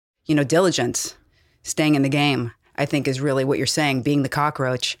diligence, staying in the game, I think is really what you're saying, being the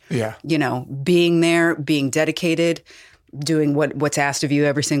cockroach. Yeah. Being there, being dedicated, doing what's asked of you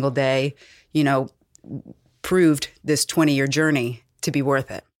every single day, proved this 20-year journey to be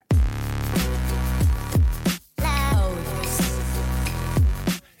worth it.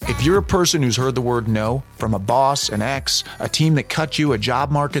 If you're a person who's heard the word no from a boss, an ex, a team that cut you, a job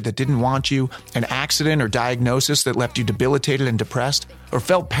market that didn't want you, an accident or diagnosis that left you debilitated and depressed, or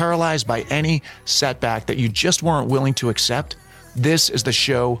felt paralyzed by any setback that you just weren't willing to accept, this is the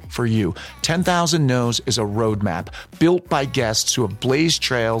show for you. 10,000 No's is a roadmap built by guests who have blazed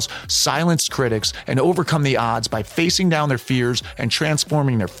trails, silenced critics, and overcome the odds by facing down their fears and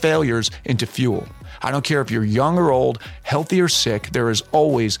transforming their failures into fuel. I don't care if you're young or old, healthy or sick, there is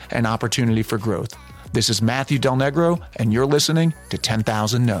always an opportunity for growth. This is Matthew Del Negro, and you're listening to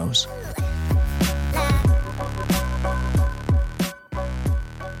 10,000 No's.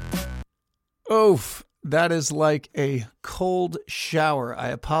 Oof. That is like a cold shower. I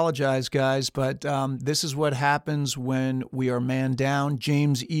apologize, guys, but this is what happens when we are man down.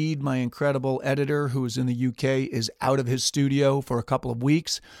 James Eade, my incredible editor who is in the UK, is out of his studio for a couple of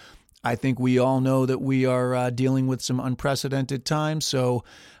weeks. I think we all know that we are dealing with some unprecedented times, so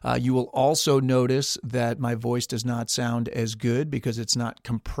you will also notice that my voice does not sound as good because it's not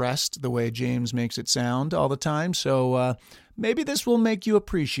compressed the way James makes it sound all the time. So maybe this will make you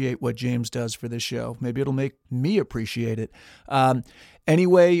appreciate what James does for this show. Maybe it'll make me appreciate it.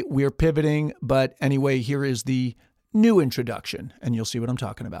 Anyway, we're pivoting, but anyway, here is the new introduction, and you'll see what I'm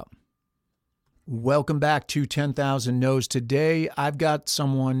talking about. Welcome back to 10,000 No's. Today, I've got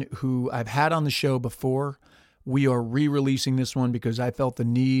someone who I've had on the show before. We are re-releasing this one because I felt the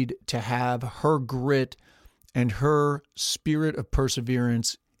need to have her grit and her spirit of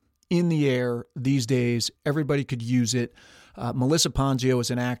perseverance in the air these days. Everybody could use it. Melissa Ponzio is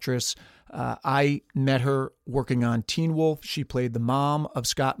an actress. I met her working on Teen Wolf. She played the mom of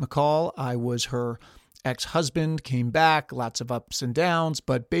Scott McCall. I was her ex-husband, came back, lots of ups and downs,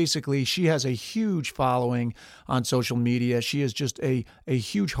 but basically she has a huge following on social media. She is just a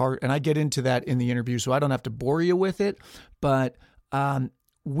huge heart, and I get into that in the interview, so I don't have to bore you with it, but I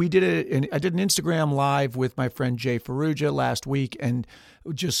did an Instagram live with my friend Jay Ferrugia last week, and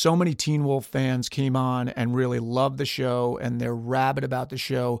just so many Teen Wolf fans came on and really loved the show, and they're rabid about the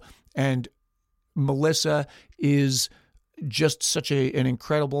show, and Melissa is just such an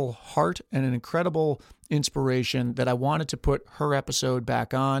incredible heart and an incredible inspiration that I wanted to put her episode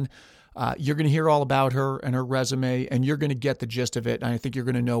back on. You're going to hear all about her and her resume, and you're going to get the gist of it. And I think you're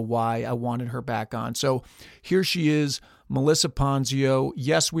going to know why I wanted her back on. So here she is, Melissa Ponzio.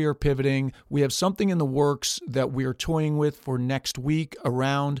 Yes, we are pivoting. We have something in the works that we are toying with for next week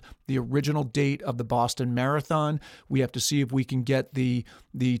around the original date of the Boston Marathon. We have to see if we can get the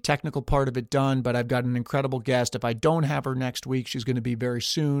technical part of it done, but I've got an incredible guest. If I don't have her next week, she's going to be very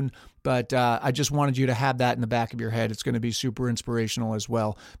soon. But I just wanted you to have that in the back of your head. It's going to be super inspirational as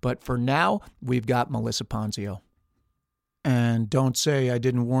well. But for now, we've got Melissa Ponzio. And don't say I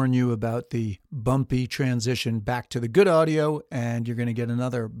didn't warn you about the bumpy transition back to the good audio, and you're going to get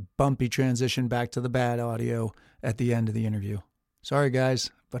another bumpy transition back to the bad audio at the end of the interview. Sorry, guys,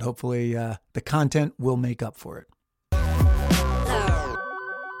 but hopefully the content will make up for it.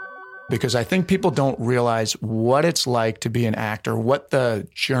 Because I think people don't realize what it's like to be an actor, what the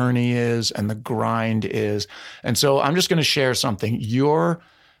journey is and the grind is. And so I'm just going to share something. Your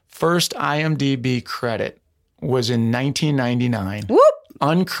first IMDb credit was in 1999, Whoop!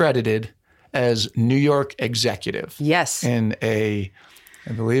 Uncredited as New York executive. Yes. In I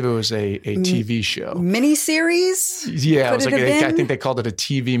believe it was a TV show. Miniseries? Yeah, it was like I think they called it a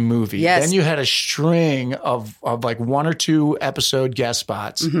TV movie. Yes. Then you had a string of like 1 or 2 episode guest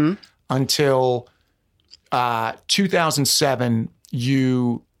spots until 2007,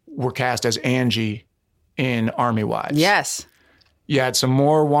 you were cast as Angie in Army Wives. Yes. You had some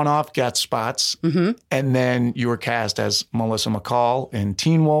more one-off guest spots, and then you were cast as Melissa McCall in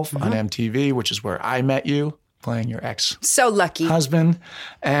Teen Wolf on MTV, which is where I met you, playing your So lucky. ex-husband.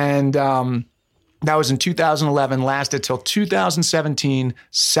 And that was in 2011, lasted till 2017,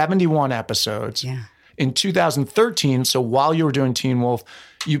 71 episodes. Yeah. In 2013, so while you were doing Teen Wolf,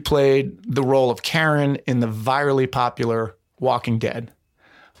 you played the role of Karen in the virally popular Walking Dead.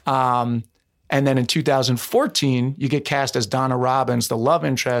 And then in 2014, you get cast as Donna Robbins, the love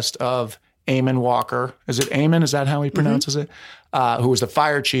interest of Eamon Walker. Is it Eamon? Is that how he pronounces it? Who was the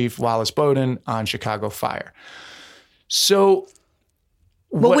fire chief, Wallace Bowden, on Chicago Fire. So...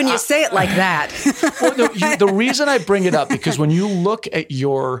 Well, when you say it like that. Well, no, the reason I bring it up, because when you look at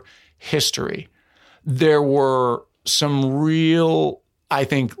your history, there were some real I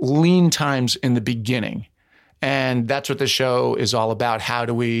think, lean times in the beginning. And that's what the show is all about. How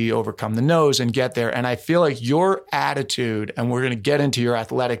do we overcome the no's and get there? And I feel like your attitude, and we're going to get into your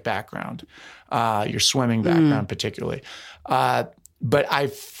athletic background, your swimming background particularly. But I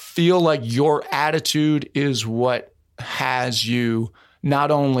feel like your attitude is what has you not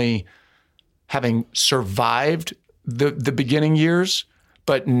only having survived the beginning years,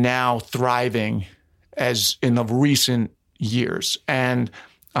 but now thriving as in the recent years. And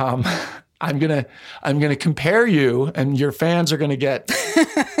I'm gonna compare you, and your fans are gonna be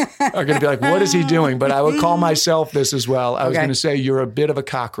like, what is he doing? But I would call myself this as well. I was gonna say you're a bit of a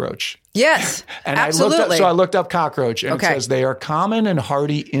cockroach. Yes, and absolutely. I looked up cockroach, and it says they are common and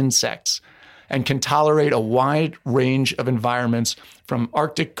hardy insects and can tolerate a wide range of environments from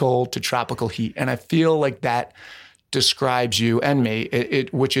Arctic cold to tropical heat. And I feel like that describes you and me,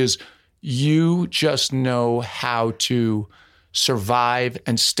 which is you just know how to survive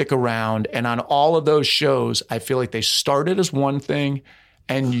and stick around. And on all of those shows, I feel like they started as one thing,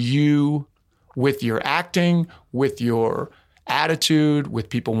 and you, with your acting, with your attitude, with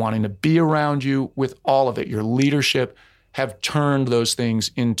people wanting to be around you, with all of it, your leadership, have turned those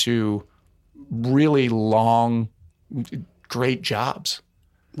things into really long, great jobs.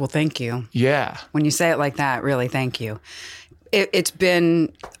 Well, thank you. Yeah. When you say it like that, really, thank you. It's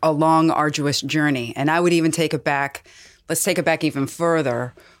been a long, arduous journey. And I would even take it back. Let's take it back even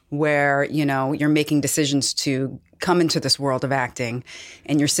further, where, you're making decisions to come into this world of acting,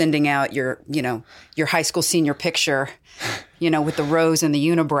 and you're sending out your high school senior picture, with the rose and the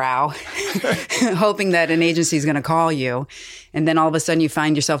unibrow, hoping that an agency is going to call you. And then all of a sudden you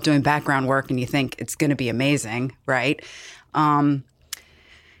find yourself doing background work and you think it's going to be amazing, right?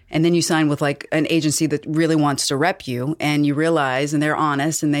 And then you sign with like an agency that really wants to rep you, and you realize, and they're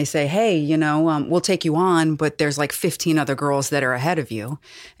honest, and they say, hey, we'll take you on, but there's like 15 other girls that are ahead of you.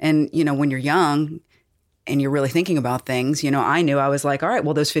 And, when you're young and you're really thinking about things, I was like, all right,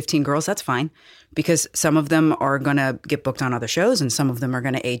 well, those 15 girls, that's fine. Because some of them are going to get booked on other shows, and some of them are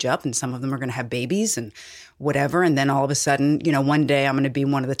going to age up, and some of them are going to have babies and whatever. And then all of a sudden, one day I'm going to be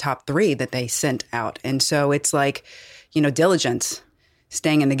one of the top 3 that they sent out. And so it's like, diligence.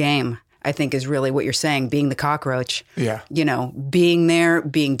 Staying in the game, I think, is really what you're saying, being the cockroach. Yeah. Being there,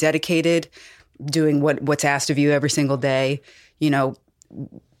 being dedicated, doing what's asked of you every single day,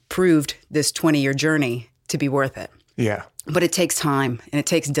 proved this 20-year journey to be worth it. Yeah. But it takes time, and it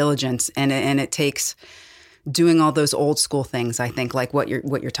takes diligence, and it takes doing all those old school things, I think, like what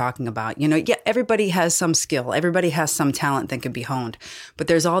you're talking about. Everybody has some skill. Everybody has some talent that can be honed. But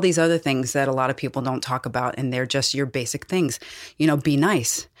there's all these other things that a lot of people don't talk about, and they're just your basic things. Be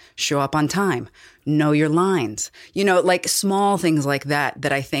nice, show up on time, know your lines. Like small things like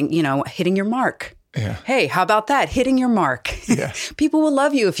that I think, hitting your mark. Yeah. Hey, how about that? Hitting your mark. Yeah. People will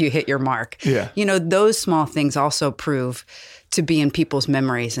love you if you hit your mark. Yeah. Those small things also prove to be in people's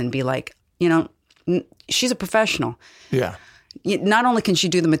memories and be like, she's a professional. Yeah. Not only can she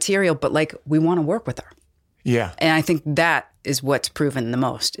do the material, but like, we want to work with her. Yeah. And I think that is what's proven the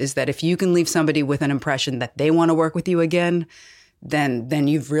most, is that if you can leave somebody with an impression that they want to work with you again, then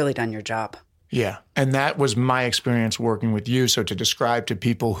you've really done your job. Yeah. And that was my experience working with you. So to describe to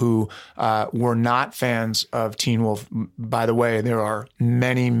people who were not fans of Teen Wolf, by the way, there are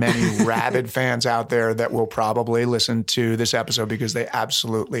many, many rabid fans out there that will probably listen to this episode because they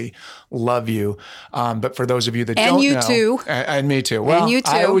absolutely love you. But for those of you that don't know. And you too. And me too. Well, and you too.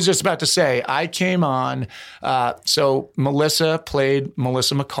 I was just about to say, I came on. So Melissa played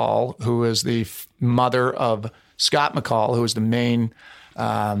Melissa McCall, who is the mother of Scott McCall, who is the main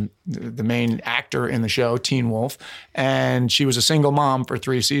actor in the show, Teen Wolf. And she was a single mom for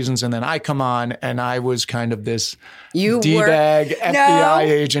 3 seasons. And then I come on, and I was kind of this D-bag FBI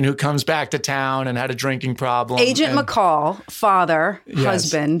agent who comes back to town and had a drinking problem. Agent McCall, father,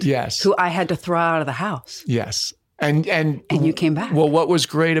 husband, who I had to throw out of the house. Yes. And you came back. Well, what was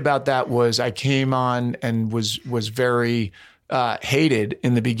great about that was I came on and was very hated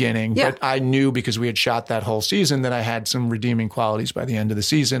in the beginning, but I knew because we had shot that whole season that I had some redeeming qualities by the end of the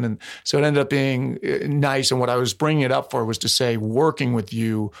season. And so it ended up being nice. And what I was bringing it up for was to say working with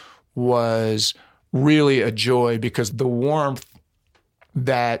you was really a joy, because the warmth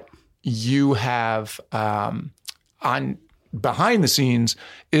that you have on behind the scenes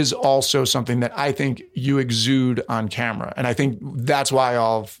is also something that I think you exude on camera. And I think that's why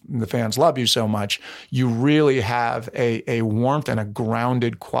all of the fans love you so much. You really have a warmth and a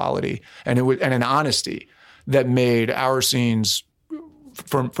grounded quality and an honesty that made our scenes,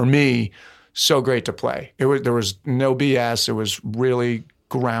 for me, so great to play. There was no BS. It was really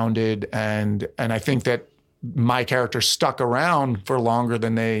grounded. And I think that my character stuck around for longer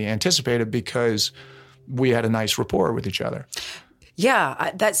than they anticipated because we had a nice rapport with each other.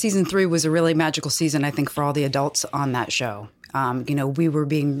 Yeah, that season 3 was a really magical season, I think, for all the adults on that show. We were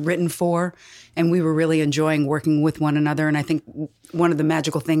being written for, and we were really enjoying working with one another. And I think one of the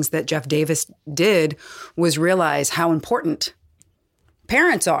magical things that Jeff Davis did was realize how important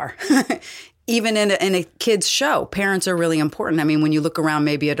parents are. Even in a kid's show, parents are really important. I mean, when you look around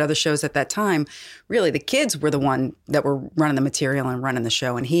maybe at other shows at that time, really the kids were the one that were running the material and running the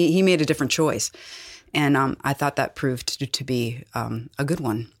show. And he made a different choice. And I thought that proved to be a good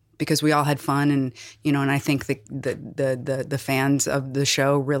one because we all had fun. And, and I think the fans of the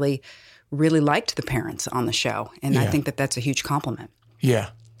show really, really liked the parents on the show. And I think that that's a huge compliment. Yeah.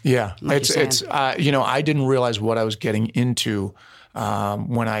 Yeah. Like I didn't realize what I was getting into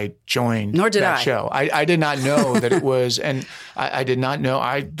when I joined that show. I did not know that it was, and I did not know,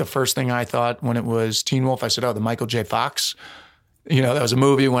 the first thing I thought when it was Teen Wolf, I said, oh, the Michael J. Fox, that was a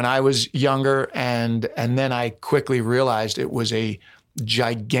movie when I was younger. And then I quickly realized it was a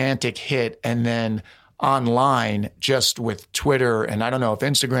gigantic hit. And then online, just with Twitter, and I don't know if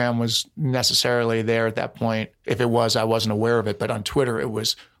Instagram was necessarily there at that point. If it was, I wasn't aware of it. But on Twitter, it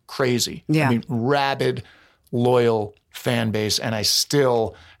was crazy. Yeah. I mean, rabid, loyal fan base. And I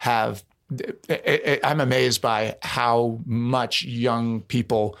still have, I'm amazed by how much young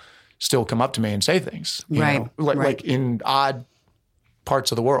people still come up to me and say things, like in odd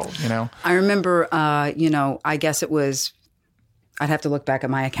parts of the world, I remember, I guess it was, I'd have to look back at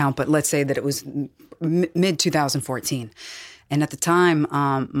my account, but let's say that it was mid 2014. And at the time,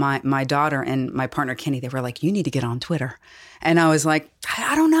 my daughter and my partner, Kenny, they were like, you need to get on Twitter. And I was like,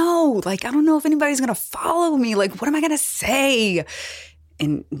 I don't know. Like, I don't know if anybody's going to follow me. Like, what am I going to say?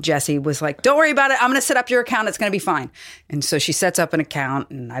 And Jessie was like, don't worry about it. I'm going to set up your account. It's going to be fine. And so she sets up an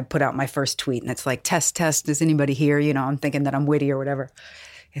account and I put out my first tweet and it's like, test, is anybody here? I'm thinking that I'm witty or whatever.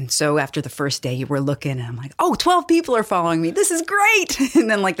 And so after the first day, you were looking and I'm like, oh, 12 people are following me. This is great.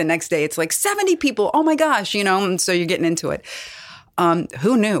 And then like the next day, it's like 70 people. Oh my gosh, and so you're getting into it.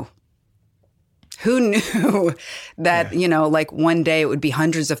 Who knew? Who knew that, like one day it would be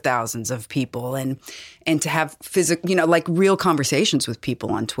hundreds of thousands of people and to have physical, like real conversations with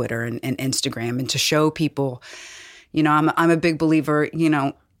people on Twitter and Instagram and to show people, I'm a big believer,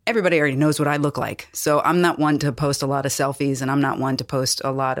 everybody already knows what I look like. So I'm not one to post a lot of selfies and I'm not one to post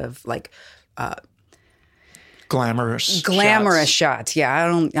a lot of like glamorous shots. Yeah, I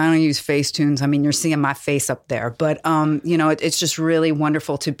don't use Facetunes. I mean, you're seeing my face up there, but it's just really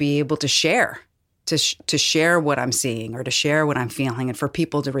wonderful to be able to share. To share what I'm seeing or to share what I'm feeling and for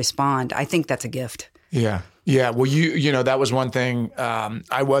people to respond. I think that's a gift. Yeah. Yeah. Well, that was one thing.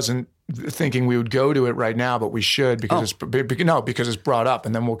 I wasn't thinking we would go to it right now, but we should because it's brought up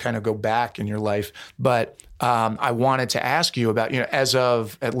and then we'll kind of go back in your life. But I wanted to ask you about, as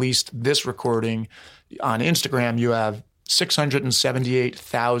of at least this recording on Instagram, you have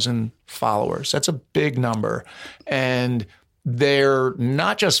 678,000 followers. That's a big number. And they're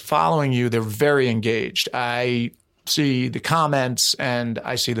not just following you, they're very engaged. I see the comments and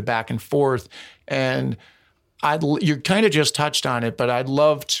I see the back and forth. And you kind of just touched on it, but I'd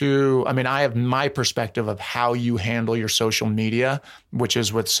love to, I have my perspective of how you handle your social media, which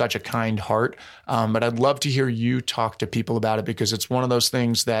is with such a kind heart. But I'd love to hear you talk to people about it because it's one of those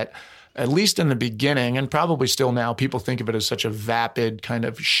things that, at least in the beginning, and probably still now, people think of it as such a vapid, kind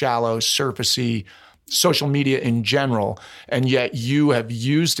of shallow, surfacey social media in general, and yet you have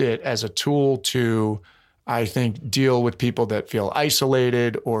used it as a tool to, I think, deal with people that feel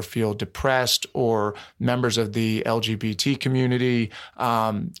isolated or feel depressed or members of the LGBT community,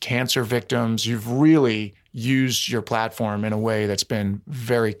 cancer victims. You've really used your platform in a way that's been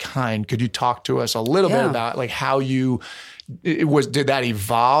very kind. Could you talk to us a little bit about like how did that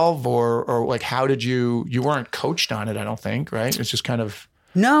evolve or like how did you weren't coached on it, I don't think, right? It's just kind of.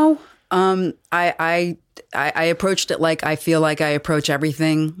 No. I approached it like I feel like I approach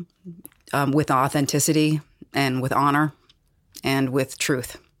everything with authenticity and with honor and with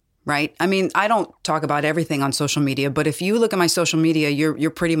truth, right? I don't talk about everything on social media, but if you look at my social media,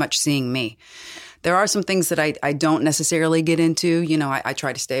 you're pretty much seeing me. There are some things that I don't necessarily get into. I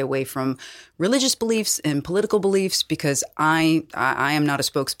try to stay away from religious beliefs and political beliefs because I am not a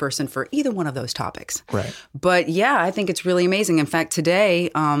spokesperson for either one of those topics. Right. But yeah, I think it's really amazing. In fact, today,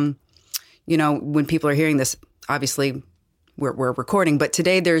 when people are hearing this, obviously we're recording, but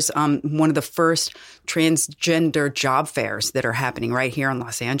today there's one of the first transgender job fairs that are happening right here in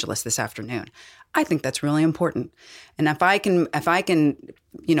Los Angeles this afternoon. I think that's really important. And if I can,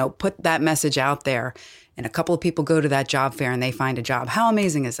 put that message out there and a couple of people go to that job fair and they find a job. How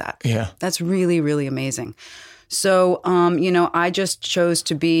amazing is that? Yeah. That's really, really amazing. So, I just chose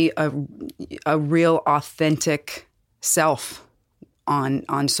to be a real authentic self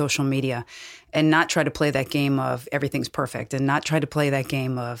on social media, and not try to play that game of everything's perfect, and not try to play that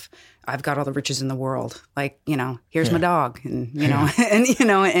game of I've got all the riches in the world. Like, here's my dog, and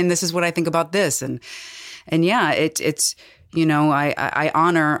and this is what I think about this, and it's I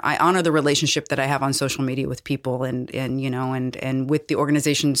honor the relationship that I have on social media with people, and with the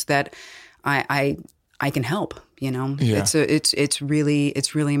organizations that I can help. It's really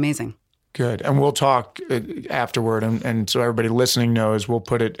amazing. Good. And we'll talk afterward. And so everybody listening knows, we'll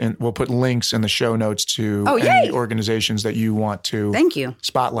put links in the show notes to any organizations that you want to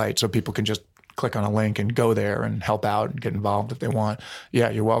spotlight, so people can just click on a link and go there and help out and get involved if they want. Yeah,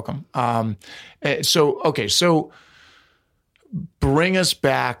 you're welcome. So bring us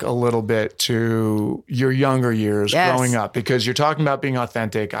back a little bit to your younger years growing up, because you're talking about being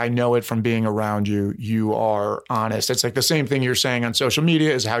authentic. I know it from being around you. You are honest. It's like the same thing you're saying on social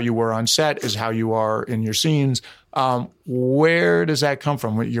media is how you were on set, is how you are in your scenes. Where does that come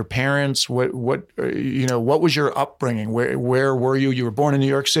from? Your parents? What was your upbringing? Where were you? You were born in New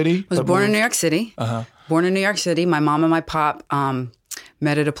York City? I was born in New York City. Born in New York City. My mom and my pop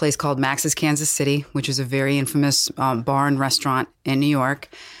met at a place called Max's Kansas City, which is a very infamous bar and restaurant in New York.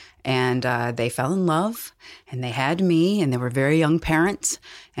 And they fell in love, and they had me, and they were very young parents.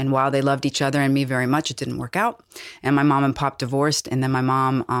 And while they loved each other and me very much, it didn't work out. And my mom and pop divorced, and then my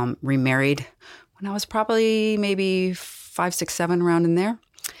mom remarried when I was probably maybe 5, 6, 7, around in there.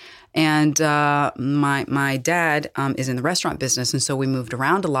 And my dad is in the restaurant business, and so we moved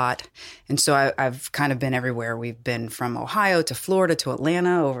around a lot. And so I've kind of been everywhere. We've been from Ohio to Florida to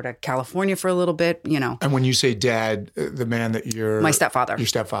Atlanta, over to California for a little bit, And when you say dad, the man that you're... My stepfather. Your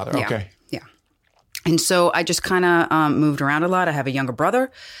stepfather, yeah. Okay. Yeah. And so I just kind of moved around a lot. I have a younger brother.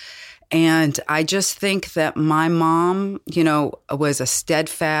 And I just think that my mom, was a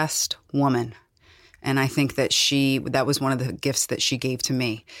steadfast woman. And I think that that was one of the gifts that she gave to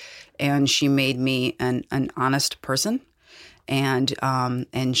me. And she made me an honest person. And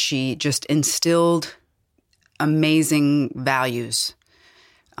she just instilled amazing values.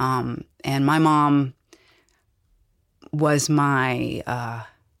 And my mom was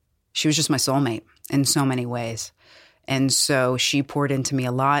she was just my soulmate in so many ways. And so she poured into me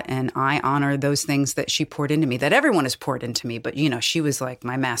a lot, and I honor those things that she poured into me, that everyone has poured into me. But, she was like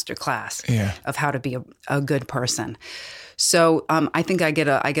my master class of how to be a good person. So I think I get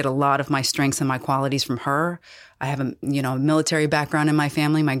a lot of my strengths and my qualities from her. I have a military background in my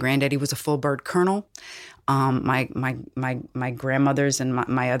family. My granddaddy was a full bird colonel. My grandmothers and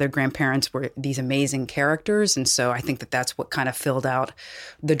my other grandparents were these amazing characters, and so I think that that's what kind of filled out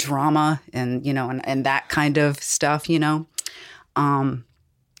the drama and and that kind of stuff, and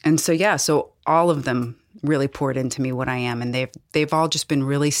so all of them really poured into me what I am, and they've all just been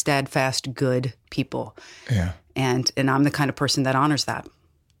really steadfast, good people. Yeah, and I'm the kind of person that honors that.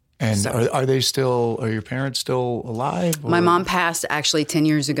 And so, are your parents still alive? Or? My mom passed actually 10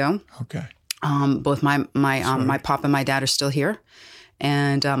 years ago. Okay. Both my pop and my dad are still here,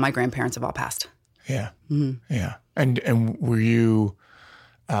 and my grandparents have all passed. Yeah, yeah. And were you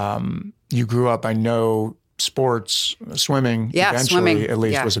you grew up? I know sports, swimming. Yeah, eventually, swimming at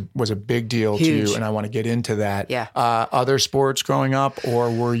least was a big deal to you, and I want to get into that. Yeah. Other sports growing up,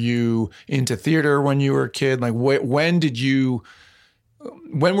 or were you into theater when you were a kid? Like when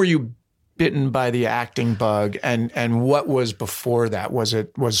were you bitten by the acting bug, and what was before that? Was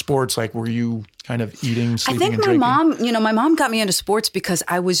sports, like, were you kind of eating, sleeping, and drinking? I think my mom got me into sports because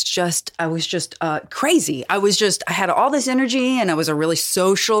I was just crazy. I had all this energy, and I was a really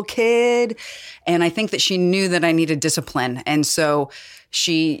social kid, and I think that she knew that I needed discipline, and so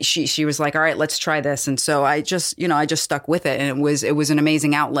she was like, all right, let's try this. And so I just stuck with it, and it was an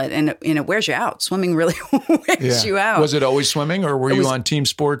amazing outlet, and it wears you out. Swimming really wears you out. Was it always swimming, or were you on team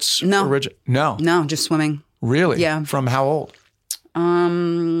sports? No, No, just swimming. Really? Yeah. From how old?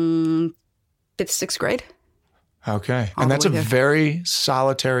 5th, 6th grade. Okay. And that's a very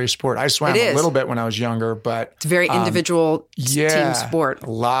solitary sport. I swam a little bit when I was younger, but it's a very individual team sport.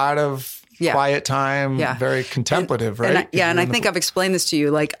 A lot of quiet time, very contemplative, right? And I think I've explained this to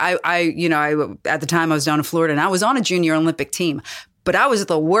you. Like I at the time I was down in Florida, and I was on a junior Olympic team, but I was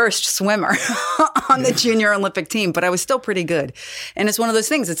the worst swimmer on the junior Olympic team, but I was still pretty good. And it's one of those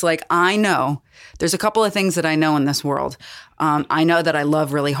things. It's like, I know there's a couple of things that I know in this world. I know that I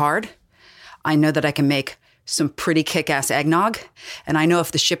love really hard. I know that I can make some pretty kick-ass eggnog, and I know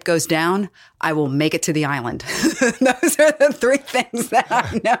if the ship goes down, I will make it to the island. Those are the three things that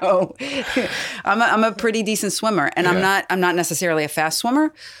I know. I'm a pretty decent swimmer, and I'm not necessarily a fast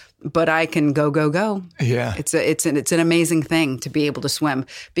swimmer, but I can go. Yeah, it's an amazing thing to be able to swim,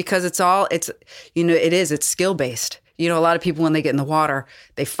 because it's skill based. A lot of people, when they get in the water,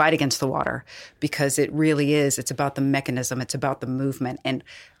 they fight against the water, because it really is. It's about the mechanism. It's about the movement. And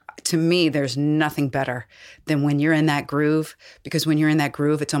to me, there's nothing better than when you're in that groove, because when you're in that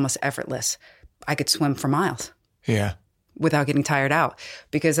groove, it's almost effortless. I could swim for miles. Yeah. Without getting tired out.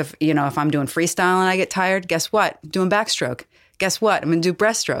 Because if I'm doing freestyle and I get tired, guess what? I'm doing backstroke. Guess what? I'm going to do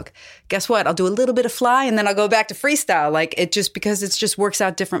breaststroke. Guess what? I'll do a little bit of fly, and then I'll go back to freestyle. Like, because it just works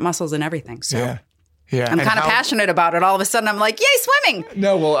out different muscles and everything. So. Yeah. Yeah, I'm kind of passionate about it. All of a sudden, I'm like, yay, swimming.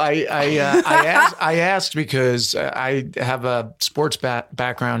 No, well, I asked because I have a sports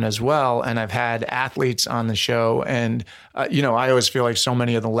background as well, and I've had athletes on the show. And, I always feel like so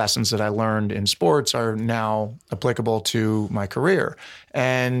many of the lessons that I learned in sports are now applicable to my career.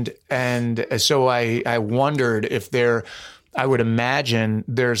 And so I wondered if I would imagine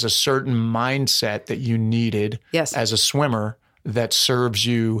there's a certain mindset that you needed as a swimmer that serves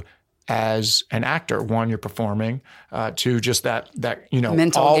you as an actor. One, you're performing, two, just that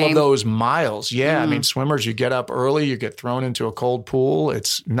mental all game. Of those miles. Yeah. I mean, swimmers, you get up early, you get thrown into a cold pool.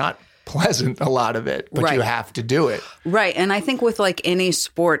 It's not pleasant, a lot of it, but you have to do it. Right. And I think with like any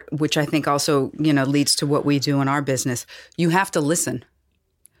sport, which I think also, leads to what we do in our business, you have to listen.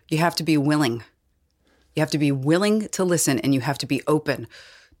 You have to be willing. You have to be willing to listen, and you have to be open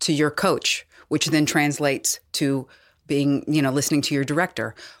to your coach, which then translates to being, listening to your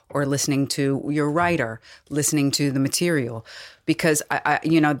director, or listening to your writer, listening to the material. Because I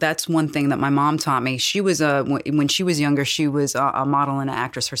that's one thing that my mom taught me. She was when she was younger, she was a model and an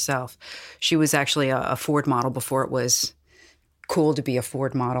actress herself. She was actually a Ford model before it was cool to be a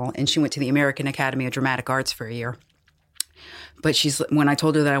Ford model. And she went to the American Academy of Dramatic Arts for a year. But when I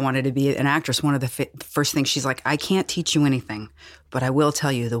told her that I wanted to be an actress, one of the first things, she's like, I can't teach you anything, but I will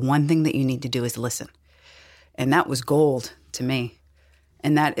tell you the one thing that you need to do is listen. And that was gold to me.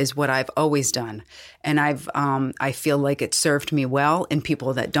 And that is what I've always done. And I feel like it served me well. And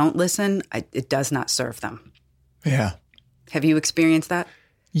people that don't listen, it does not serve them. Yeah. Have you experienced that?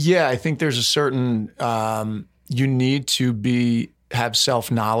 Yeah, I think there's a certain, you need to have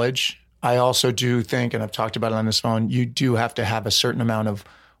self-knowledge. I also do think, and I've talked about it on this phone, you do have to have a certain amount of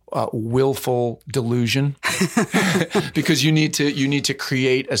willful delusion because you need to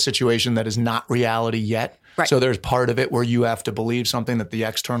create a situation that is not reality yet. Right. So there's part of it where you have to believe something that the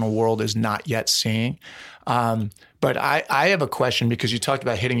external world is not yet seeing. But I have a question, because you talked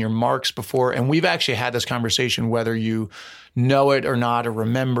about hitting your marks before, and we've actually had this conversation, whether you know it or not or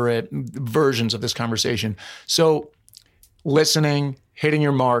remember it, versions of this conversation. So listening, hitting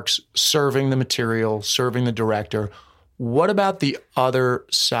your marks, serving the material, serving the director. What about the other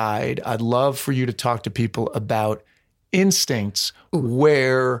side? I'd love for you to talk to people about instincts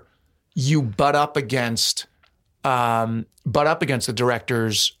where you butt up against the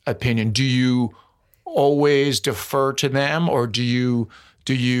director's opinion. Do you always defer to them, or do you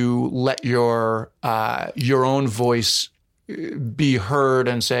let your own voice be heard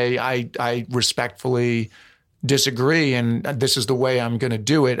and say, I respectfully disagree, and this is the way I'm going to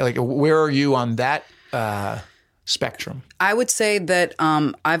do it? Like, where are you on that spectrum? I would say that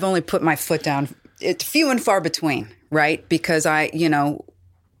I've only put my foot down. It's few and far between, right? Because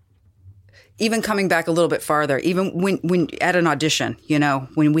even coming back a little bit farther, even when at an audition,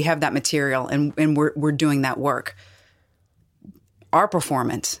 when we have that material and we're doing that work, our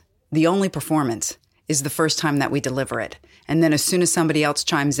performance, the only performance, is the first time that we deliver it. And then as soon as somebody else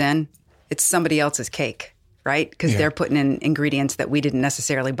chimes in, it's somebody else's cake, right? Because they're putting in ingredients that we didn't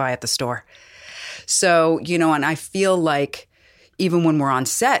necessarily buy at the store. So, and I feel like even when we're on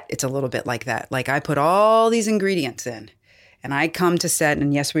set, it's a little bit like that. Like, I put all these ingredients in. And I come to set,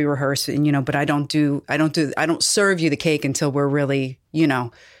 and yes, we rehearse, and but I don't serve you the cake until we're really,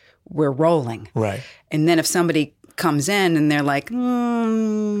 we're rolling. Right. And then if somebody comes in and they're like,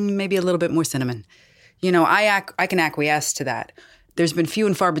 maybe a little bit more cinnamon, I can acquiesce to that. There's been few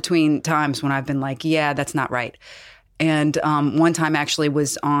and far between times when I've been like, yeah, that's not right. And one time actually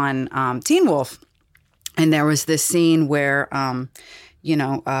was on Teen Wolf, and there was this scene where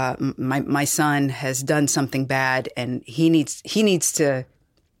my son has done something bad, and he's in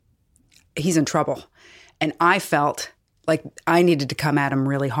trouble. And I felt like I needed to come at him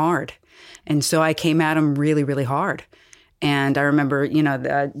really hard. And so I came at him really, really hard. And I remember,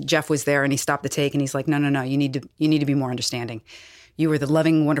 Jeff was there, and he stopped the take, and he's like, no, you need to be more understanding. you were the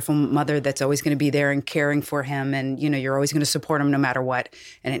loving, wonderful mother that's always going to be there and caring for him. And, you know, you're always going to support him no matter what.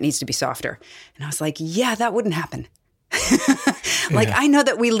 And it needs to be softer. And I was like, yeah, that wouldn't happen. Like, I know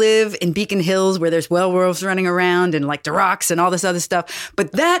that we live in Beacon Hills where there's werewolves running around and like the rocks and all this other stuff,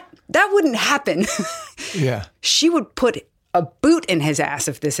 but that wouldn't happen. Yeah. She would put a boot in his ass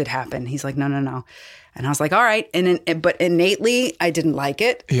if this had happened. He's like, no. And I was like, all right. But innately, I didn't like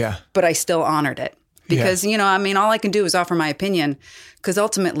it. Yeah. But I still honored it because, you know, I mean, all I can do is offer my opinion because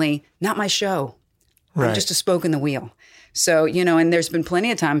ultimately, not my show. Right. I'm just a spoke in the wheel. So, you know, and there's been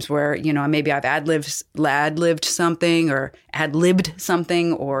plenty of times where, you know, maybe I've ad-libbed something or ad-libbed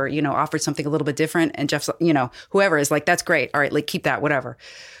something or, you know, offered something a little bit different. And Jeff's, you know, whoever is like, that's great. All right, like keep that, whatever.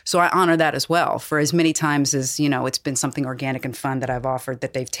 So I honor that as well for as many times as, you know, it's been something organic and fun that I've offered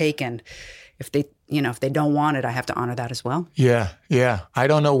that they've taken. If they don't want it, I have to honor that as well. Yeah. Yeah. I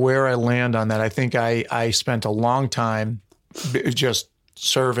don't know where I land on that. I think I spent a long time just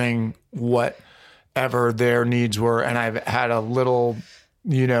serving whatever their needs were. And I've had a little,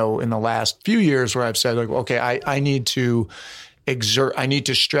 you know, in the last few years where I've said like, okay, I need to exert, I need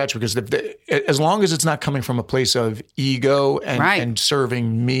to stretch because as long as it's not coming from a place of ego and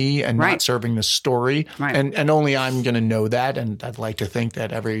serving me and not serving the story, and only I'm going to know that. And I'd like to think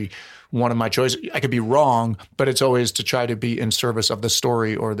that every one of my choices, I could be wrong, but it's always to try to be in service of the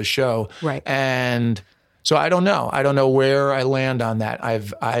story or the show. Right. And so I don't know. I don't know where I land on that.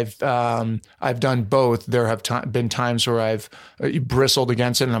 I've done both. There have been times where I've bristled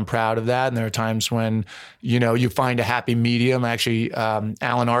against it, and I'm proud of that. And there are times when, you know, you find a happy medium. Actually,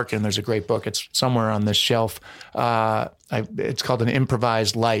 Alan Arkin, there's a great book. It's somewhere on this shelf. It's called An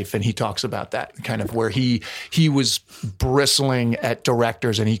Improvised Life, and he talks about that kind of where he was bristling at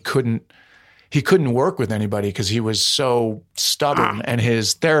directors, and he couldn't work with anybody because he was so stubborn. And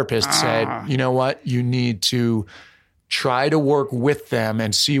his therapist said, you know what? You need to try to work with them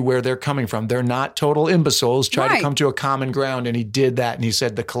and see where they're coming from. They're not total imbeciles. Try to come to a common ground. And he did that. And he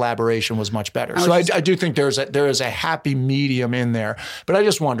said the collaboration was much better. So I do think there is a happy medium in there. But I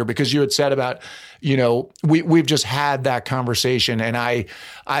just wonder, because you had said about, you know, we've just had that conversation, and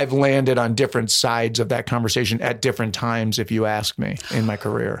I've landed on different sides of that conversation at different times, if you ask me, in my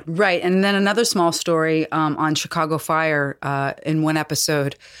career. Right. And then another small story on Chicago Fire in one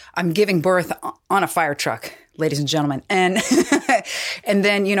episode, I'm giving birth on a fire truck, ladies and gentlemen. And and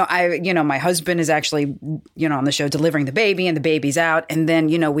then, you know, my husband is actually, you know, on the show delivering the baby, and the baby's out. And then,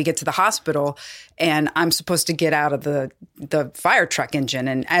 you know, we get to the hospital and I'm supposed to get out of the fire truck engine.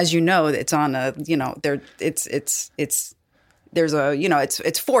 And as you know, it's on a, you know, there's a, you know,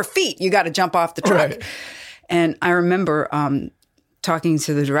 it's 4 feet. You got to jump off the truck. Right. And I remember talking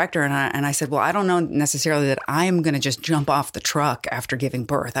to the director, and I said, well, I don't know necessarily that I'm going to just jump off the truck after giving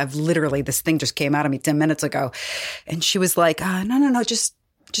birth. I've literally, this thing just came out of me 10 minutes ago. And she was like, no, just,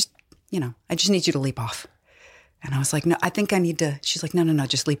 you know, I just need you to leap off. And I was like, no, I think I need to. She's like, no,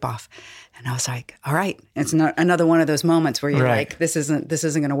 just leap off. And I was like, all right. It's another one of those moments where you're like, this isn't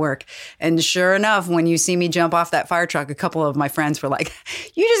going to work. And sure enough, when you see me jump off that fire truck, a couple of my friends were like,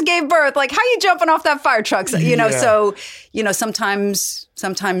 you just gave birth. Like, how you jumping off that fire truck? So, you know, so, you know, sometimes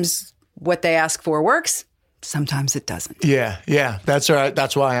what they ask for works. Sometimes it doesn't. Yeah. That's right.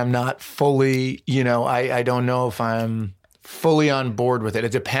 That's why I'm not fully, you know, I don't know if I'm fully on board with it.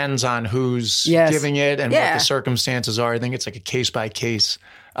 It depends on who's giving it and what the circumstances are. I think it's like a case by case.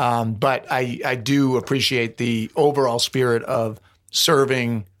 But I do appreciate the overall spirit of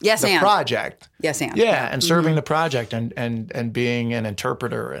serving the project. Yes, and. Yeah, and serving the project and being an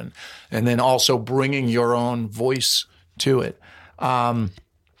interpreter and then also bringing your own voice to it.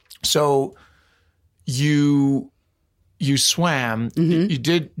 So you swam, you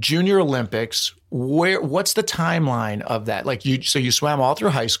did Junior Olympics. What's the timeline of that? Like so you swam all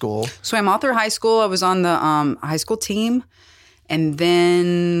through high school. Swam all through high school. I was on the high school team. And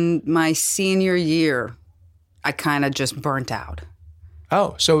then my senior year, I kind of just burnt out.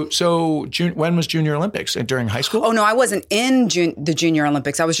 Oh, so when was Junior Olympics? During high school? Oh, no, I wasn't in the Junior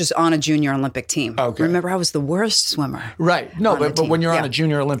Olympics. I was just on a Junior Olympic team. Okay. Remember, I was the worst swimmer. Right. No, but when you're on a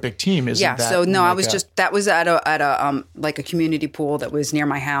Junior Olympic team, isn't that? Yeah, so no, I was that was at a like a community pool that was near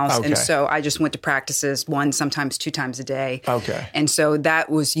my house. Okay. And so I just went to practices sometimes 2 times a day. Okay. And so that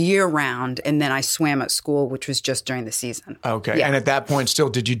was year round. And then I swam at school, which was just during the season. Okay. Yeah. And at that point still,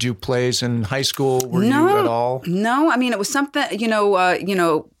 did you do plays in high school? Were you at all? No. I mean, it was something,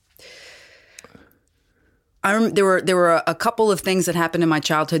 there were a couple of things that happened in my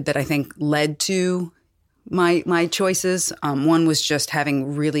childhood that I think led to my choices. One was just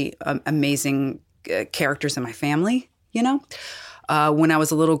having really amazing characters in my family, you know. When I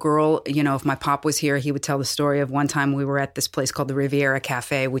was a little girl, you know, if my pop was here, he would tell the story of one time we were at this place called the Riviera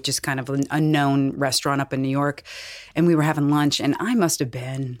Cafe, which is kind of a known restaurant up in New York. And we were having lunch, and I must have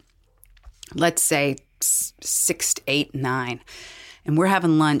been, let's say, 6, 8, 9. And we're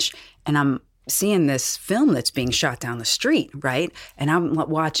having lunch, and I'm seeing this film that's being shot down the street, right? And I'm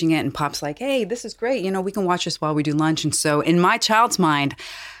watching it, and Pop's like, hey, this is great. You know, we can watch this while we do lunch. And so in my child's mind,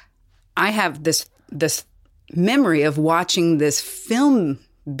 I have this memory of watching this film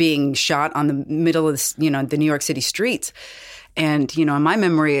being shot on the middle of this, you know, the New York City streets. And, you know, in my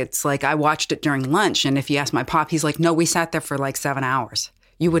memory, it's like I watched it during lunch. And if you ask my Pop, he's like, no, we sat there for like 7 hours.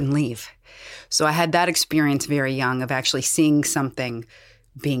 You wouldn't leave. So I had that experience very young of actually seeing something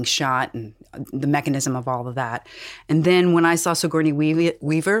being shot and the mechanism of all of that. And then when I saw Sigourney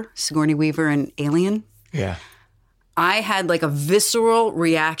Weaver in Alien, I had like a visceral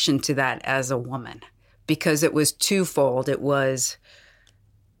reaction to that as a woman, because it was twofold. It was,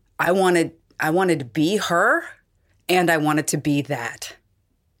 I wanted to be her, and I wanted to be that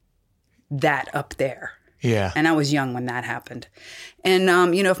up there. Yeah. And I was young when that happened.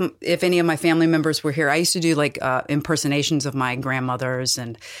 And, you know, if any of my family members were here, I used to do like impersonations of my grandmothers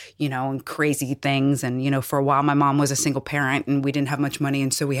and, you know, and crazy things. And, you know, for a while, my mom was a single parent and we didn't have much money.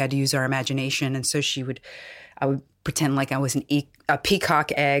 And so we had to use our imagination. And so I would pretend like I was a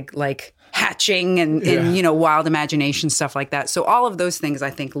peacock egg, like hatching and, you know, wild imagination, stuff like that. So all of those things,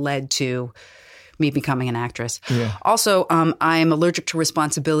 I think, led to me becoming an actress. Yeah. Also, I am allergic to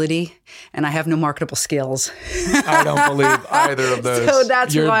responsibility, and I have no marketable skills. I don't believe either of those. So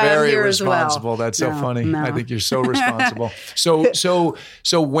that's you're why very I'm here responsible. as well. That's so funny. No. I think you're so responsible.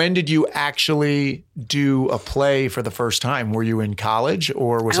 So when did you actually do a play for the first time? Were you in college,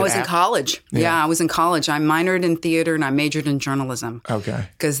 or was I was in college. Yeah, I was in college. I minored in theater and I majored in journalism. Okay.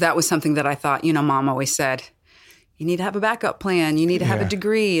 Because that was something that I thought, you know, Mom always said, you need to have a backup plan. You need to have a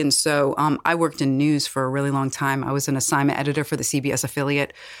degree. And so I worked in news for a really long time. I was an assignment editor for the CBS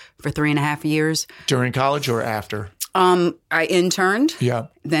affiliate for 3.5 years. During college or after? I interned. Yeah.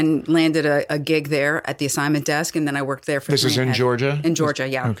 Then landed a gig there at the assignment desk, and then I worked there for. This is in Georgia? In Georgia,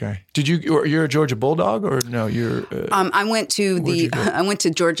 yeah. Okay. You're a Georgia Bulldog, or no? You're. I went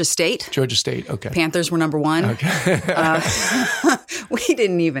to Georgia State. Georgia State. Okay. Panthers were number one. Okay. We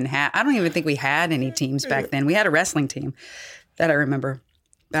didn't even have. I don't even think we had any teams back then. We had a wrestling team that I remember.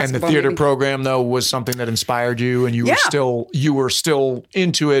 And the theater program, though, was something that inspired you, and you were still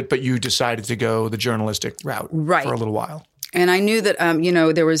into it, but you decided to go the journalistic route for a little while. And I knew that, you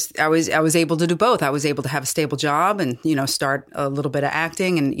know, I was able to do both. I was able to have a stable job and, you know, start a little bit of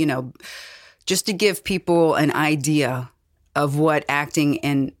acting, and, you know, just to give people an idea of what acting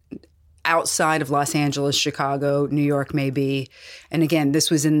in outside of Los Angeles, Chicago, New York may be. And again, this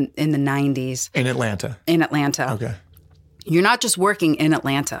was in the 90s. In Atlanta. In Atlanta. Okay. You're not just working in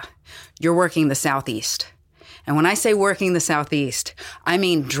Atlanta. You're working the Southeast. And when I say working the Southeast, I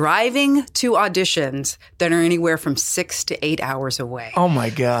mean driving to auditions that are anywhere from 6 to 8 hours away. Oh, my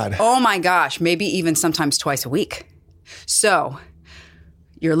God. Oh, my gosh. Maybe even sometimes twice a week. So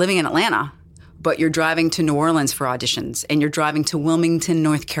you're living in Atlanta, but you're driving to New Orleans for auditions, and you're driving to Wilmington,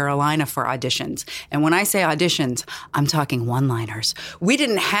 North Carolina for auditions. And when I say auditions, I'm talking one-liners. We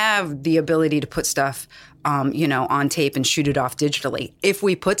didn't have the ability to put stuff you know, on tape and shoot it off digitally. If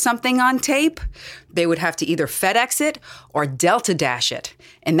we put something on tape, they would have to either FedEx it or Delta Dash it.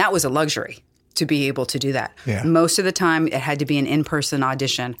 And that was a luxury to be able to do that. Yeah. Most of the time, it had to be an in-person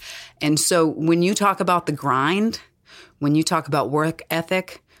audition. And so when you talk about the grind, when you talk about work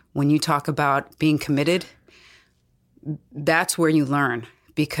ethic, when you talk about being committed, that's where you learn,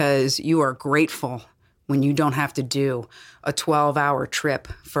 because you are grateful when you don't have to do a 12-hour trip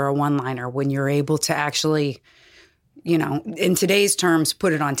for a one-liner, when you're able to actually, you know, in today's terms,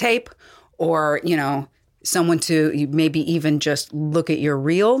 put it on tape, or, you know, someone to maybe even just look at your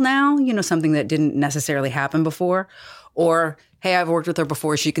reel now, you know, something that didn't necessarily happen before, or, hey, I've worked with her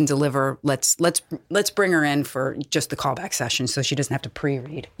before, she can deliver. Let's bring her in for just the callback session so she doesn't have to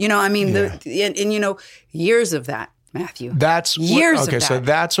pre-read. You know, I mean, and you know, years of that. Matthew. That's years of that. So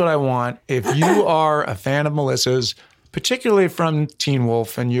that's what I want. If you are a fan of Melissa's, particularly from Teen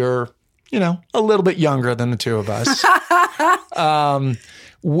Wolf, and you're, you know, a little bit younger than the two of us,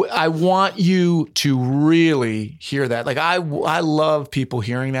 I want you to really hear that. Like, I love people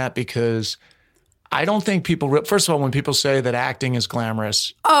hearing that, because I don't think people, first of all, when people say that acting is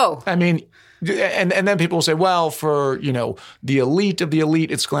glamorous. Oh. I mean, and then people will say, well, for, you know, the elite of the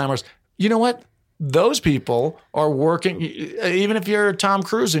elite, it's glamorous. You know what? those people are working, even if you're Tom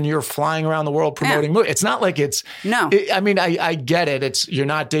Cruise and you're flying around the world promoting movies. It's not like it's, I get it. You're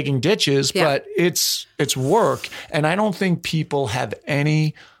not digging ditches, but it's work. And I don't think people have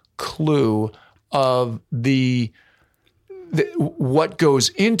any clue of what goes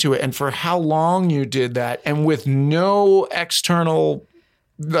into it and for how long you did that, and with no external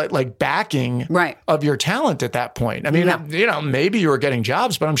like backing of your talent at that point. I mean, maybe you were getting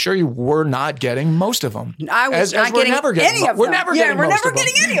jobs, but I'm sure you were not getting most of them. I was not getting any of them. We're never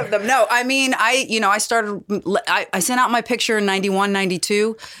getting any of them. No, I mean, I sent out my picture in 91,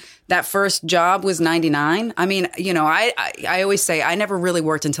 92. That first job was 99. I mean, I always say I never really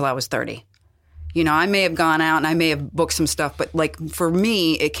worked until I was 30. I may have gone out and I may have booked some stuff, but like for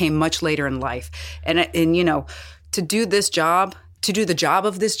me, it came much later in life. And to do this job, to do the job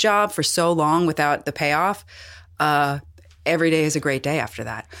of this job for so long without the payoff, every day is a great day after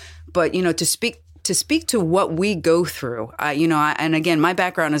that. But, to speak to what we go through, and again, my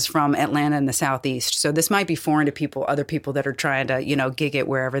background is from Atlanta in the Southeast. So this might be foreign to other people that are trying to, gig it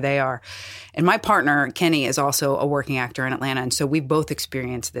wherever they are. And my partner, Kenny, is also a working actor in Atlanta. And so we both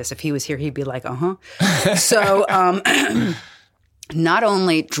experienced this. If he was here, he'd be like, So, not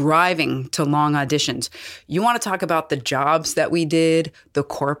only driving to long auditions, you want to talk about the jobs that we did, the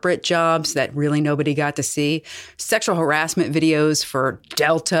corporate jobs that really nobody got to see, sexual harassment videos for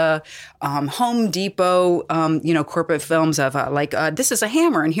Delta, Home Depot, corporate films of this is a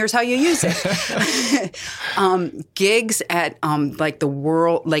hammer and here's how you use it. Gigs at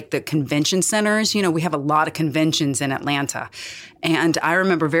the convention centers. We have a lot of conventions in Atlanta. And I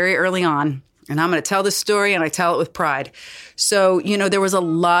remember very early on, and I'm going to tell this story, and I tell it with pride. So, there was a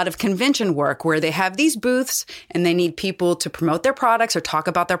lot of convention work where they have these booths and they need people to promote their products or talk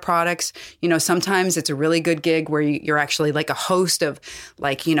about their products. Sometimes it's a really good gig where you're actually like a host of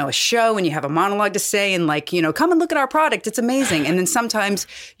a show and you have a monologue to say and come and look at our product. It's amazing. And then sometimes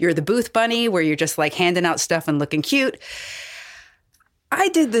you're the booth bunny where you're just like handing out stuff and looking cute. I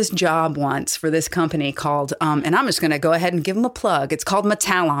did this job once for this company called, and I'm just going to go ahead and give them a plug. It's called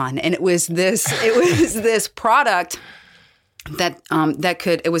Metallon, and it was this product that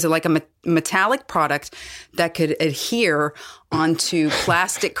it was like a metallic product that could adhere onto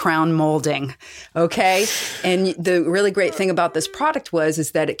plastic crown molding. Okay. And the really great thing about this product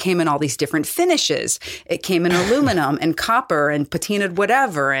is that it came in all these different finishes. It came in aluminum and copper and patinaed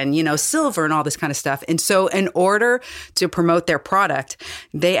whatever and, silver and all this kind of stuff. And so in order to promote their product,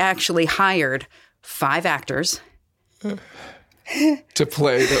 they actually hired 5 actors to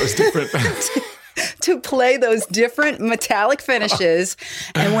play those different to play those different metallic finishes.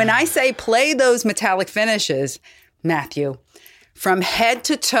 And when I say play those metallic finishes, Matthew, from head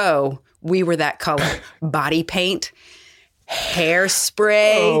to toe, we were that color. Body paint,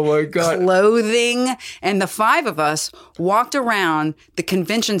 hairspray, oh my God, clothing. And the 5 of us walked around the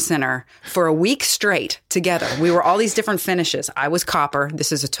convention center for a week straight together. We were all these different finishes. I was copper.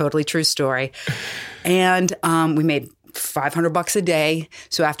 This is a totally true story. And we made $500 a day.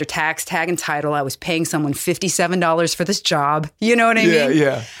 So after tax, tag, and title, I was paying someone $57 for this job. You know what I mean?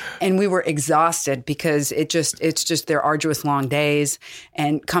 Yeah. And we were exhausted because it's just their arduous long days.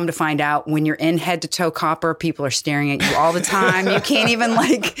 And come to find out, when you're in head to toe copper, people are staring at you all the time. You can't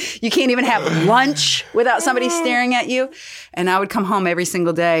even have lunch without somebody staring at you. And I would come home every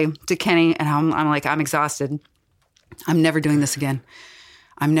single day to Kenny, and I'm like, I'm exhausted. I'm never doing this again.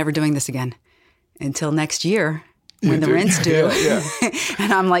 Until next year. When the rent's due. Yeah.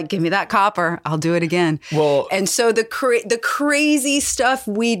 And I'm like, give me that copper. I'll do it again. Well, and so the crazy stuff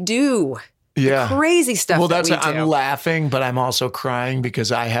we do. Yeah. The crazy stuff I'm laughing, but I'm also crying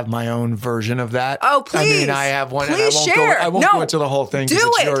because I have my own version of that. Oh, please. I mean, I have one. Please and I won't go into the whole thing because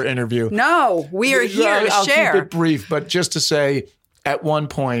it's your interview. No, we are here to I'll share. Keep it brief, but just to say, at one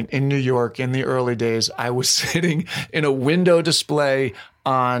point in New York in the early days, I was sitting in a window display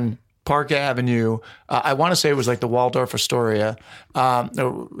on Park Avenue. I want to say it was like the Waldorf Astoria.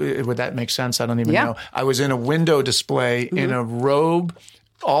 Would that make sense? I don't even know. I was in a window display in a robe.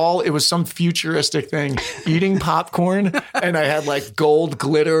 It was some futuristic thing, eating popcorn. And I had like gold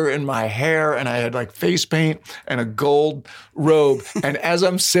glitter in my hair and I had like face paint and a gold robe. And as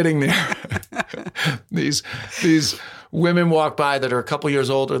I'm sitting there, these women walk by that are a couple years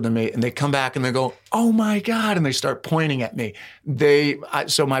older than me, and they come back and they go, "Oh my God," and they start pointing at me.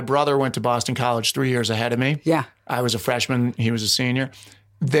 So my brother went to Boston College 3 years ahead of me. Yeah. I was a freshman. He was a senior.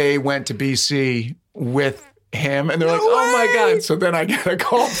 They went to BC with him, and they're like, "Oh my God!" So then I get a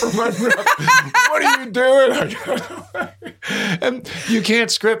call from my rep. What are you doing? And you can't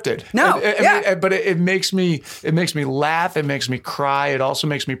script it. No, but it makes me laugh. It makes me cry. It also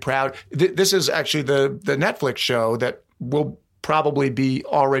makes me proud. This is actually the Netflix show that will probably be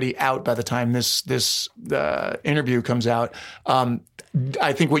already out by the time this interview comes out.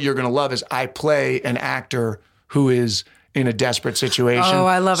 I think what you're going to love is I play an actor who is in a desperate situation. Oh,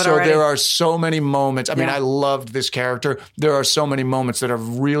 I love it so already. There are so many moments. I mean, I loved this character. There are so many moments that are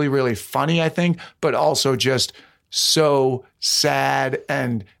really, really funny, I think, but also just so sad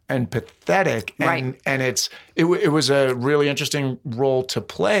and pathetic. And it was a really interesting role to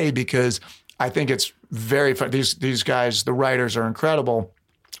play because I think it's very fun. These guys, the writers, are incredible.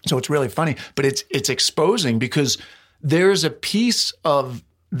 So it's really funny, but it's exposing because there's a piece of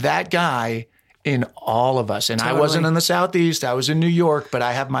that guy in all of us. And totally. I wasn't in the Southeast. I was in New York, but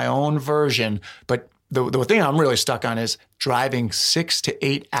I have my own version. But the thing I'm really stuck on is driving 6 to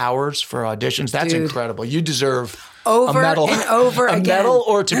 8 hours for auditions. That's incredible. You deserve over a medal, and over a again. medal,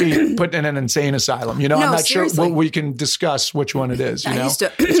 or to be put in an insane asylum. You know, No, I'm not seriously. sure. Well, we can discuss which one it is. You know, it's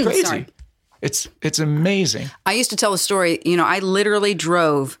crazy. Sorry. It's amazing. I used to tell a story. You know, I literally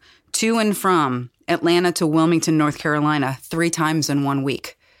drove to and from Atlanta to Wilmington, North Carolina 3 times in 1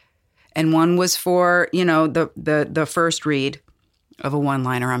 week. And one was for, you know, the first read of a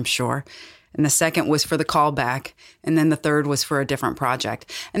one-liner, I'm sure. And the second was for the callback. And then the third was for a different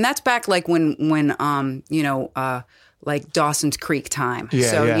project. And that's back like when like Dawson's Creek time. Yeah,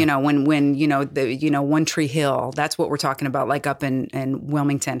 so, yeah. you know, when One Tree Hill, that's what we're talking about, like up in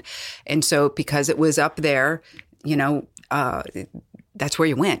Wilmington. And so because it was up there, you know, that's where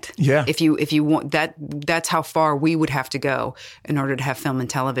you went. Yeah. If you want that's how far we would have to go in order to have film and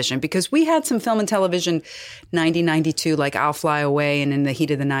television. Because we had some film and television 90, 92, like I'll Fly Away and In the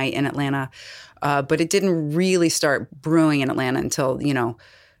Heat of the Night in Atlanta. But it didn't really start brewing in Atlanta until, you know,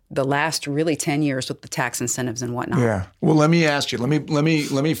 the last really 10 years with the tax incentives and whatnot. Yeah. Well, let me ask you, let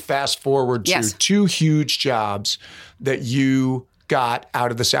me fast forward to 2 huge jobs that you got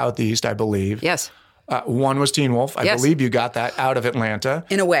out of the Southeast, I believe. Yes. One was Teen Wolf. I believe you got that out of Atlanta.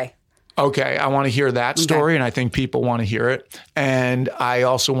 In a way. Okay. I want to hear that story, and I think people want to hear it. And I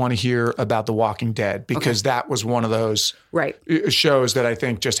also want to hear about The Walking Dead, because that was one of those shows that I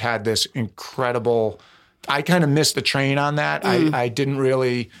think just had this incredible... I kind of missed the train on that. I didn't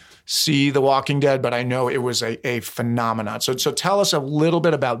really see The Walking Dead, but I know it was a phenomenon. So tell us a little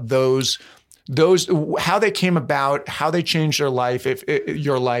bit about those, how they came about, how they changed your life,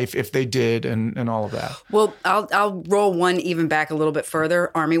 if they did, and all of that. Well, I'll roll one even back a little bit further.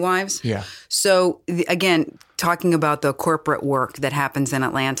 Army Wives. Yeah. So again, talking about the corporate work that happens in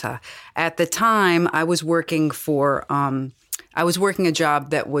Atlanta. At the time, I was working for. I was working a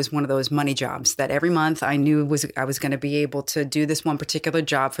job that was one of those money jobs that every month I knew I was going to be able to do this one particular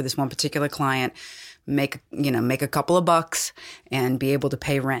job for this one particular client, make a couple of bucks and be able to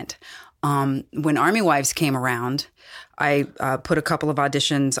pay rent. When Army Wives came around, I put a couple of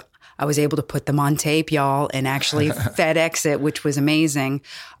auditions. I was able to put them on tape, y'all, and actually FedEx it, which was amazing.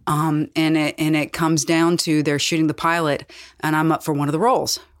 And it comes down to they're shooting the pilot, and I'm up for one of the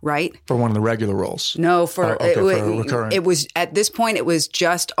roles, right? For one of the regular roles? No, for recurring. It was at this point it was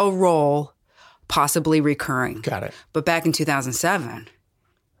just a role, possibly recurring. Got it. But back in 2007,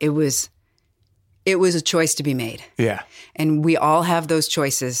 it was a choice to be made. Yeah. And we all have those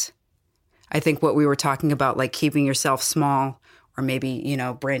choices. I think what we were talking about, like keeping yourself small, or maybe, you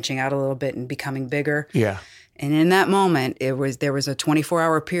know, branching out a little bit and becoming bigger. Yeah. And in that moment, there was a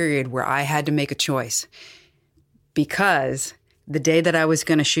 24-hour period where I had to make a choice, because the day that I was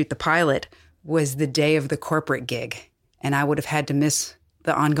going to shoot the pilot was the day of the corporate gig, and I would have had to miss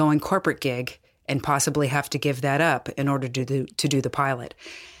the ongoing corporate gig and possibly have to give that up in order to do the pilot.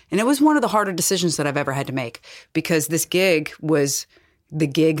 And it was one of the harder decisions that I've ever had to make, because this gig was the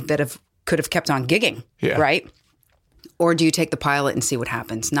gig that could have kept on gigging, right? Or do you take the pilot and see what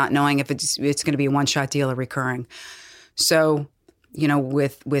happens, not knowing if it's going to be a one-shot deal or recurring? So, you know,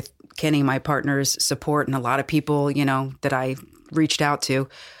 with Kenny, my partner's support, and a lot of people, you know, that I reached out to,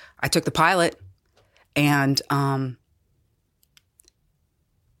 I took the pilot, and the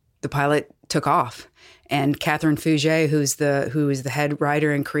pilot took off. And Catherine Fouget, who is the head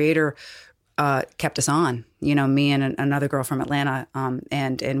writer and creator, kept us on, you know, me and another girl from Atlanta.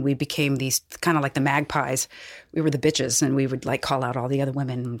 And we became these kind of like the magpies. We were the bitches, and we would like call out all the other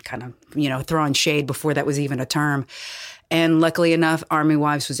women and kind of, you know, throw in shade before that was even a term. And luckily enough, Army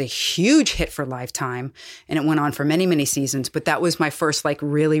Wives was a huge hit for Lifetime, and it went on for many, many seasons. But that was my first like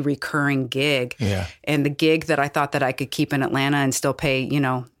really recurring gig. Yeah. And the gig that I thought that I could keep in Atlanta and still pay,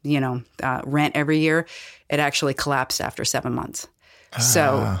 rent every year, it actually collapsed after 7 months.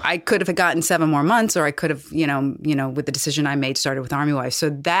 So I could have gotten 7 more months, or I could have, with the decision I made, started with Army Wives. So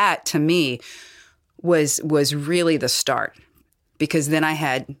that to me was really the start, because then I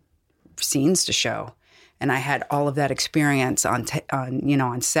had scenes to show. And I had all of that experience on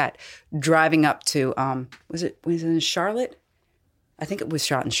set, driving up to was it in Charlotte? I think it was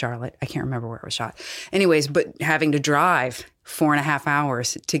shot in Charlotte. I can't remember where it was shot. Anyways, but having to drive 4.5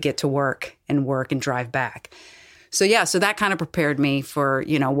 hours to get to work and drive back. So that kind of prepared me for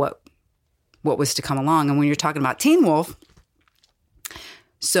what was to come along. And when you're talking about Teen Wolf,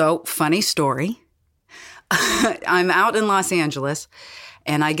 so funny story. I'm out in Los Angeles.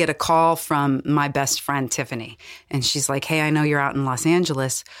 And I get a call from my best friend, Tiffany. And she's like, hey, I know you're out in Los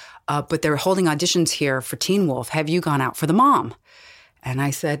Angeles, but they're holding auditions here for Teen Wolf. Have you gone out for the mom? And I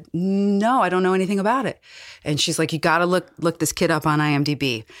said, no, I don't know anything about it. And she's like, you got to look this kid up on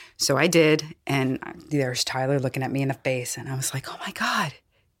IMDb. So I did. And there's Tyler looking at me in the face. And I was like, oh, my God,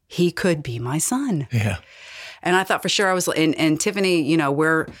 he could be my son. Yeah. And I thought for sure I was, and Tiffany,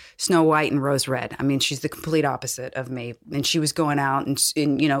 we're Snow White and Rose Red. I mean, she's the complete opposite of me. And she was going out and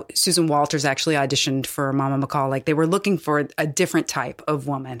Susan Walters actually auditioned for Mama McCall. Like they were looking for a different type of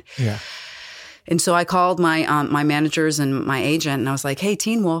woman. Yeah. And so I called my my managers and my agent, and I was like, hey,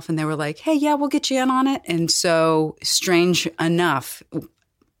 Teen Wolf. And they were like, hey, yeah, we'll get you in on it. And so strange enough,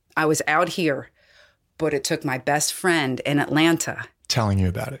 I was out here, but it took my best friend in Atlanta telling you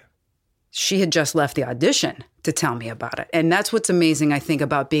about it. She had just left the audition to tell me about it. And that's what's amazing, I think,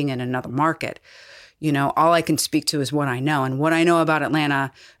 about being in another market. All I can speak to is what I know. And what I know about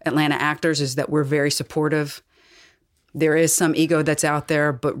Atlanta actors is that we're very supportive. There is some ego that's out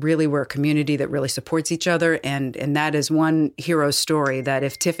there, but really we're a community that really supports each other. And that is one hero story that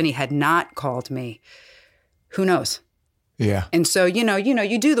if Tiffany had not called me, who knows? Yeah. And so,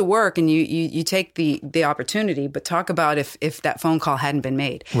 you do the work and you take the opportunity, but talk about if that phone call hadn't been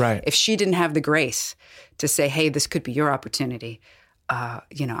made. Right. If she didn't have the grace to say, hey, this could be your opportunity, I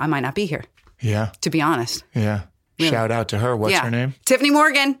might not be here. Yeah. To be honest. Yeah. Really. Shout out to her. What's her name? Tiffany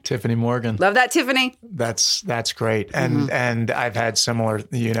Morgan. Tiffany Morgan. Love that, Tiffany. That's great. And I've had similar,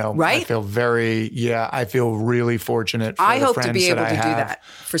 right? I feel really fortunate for I the hope friends to be able that to I do have. that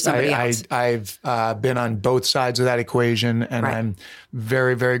for somebody else. I've been on both sides of that equation, and right. I'm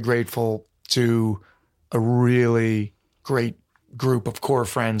very, very grateful to a really great group of core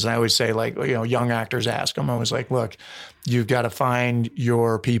friends. And I always say, young actors ask them, I was like, look, you've got to find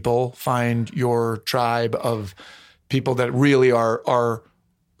your people, find your tribe of people that really are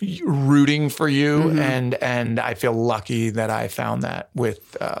rooting for you. Mm-hmm. And I feel lucky that I found that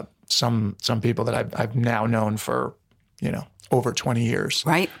with some people that I've now known for, over 20 years.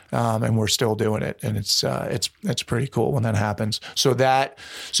 Right. And we're still doing it. And it's pretty cool when that happens. So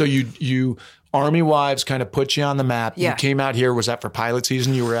you Army Wives kind of put you on the map. Yeah. You came out here. Was that for pilot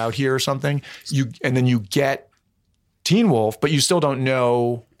season? You were out here or something? And then you get Teen Wolf, but you still don't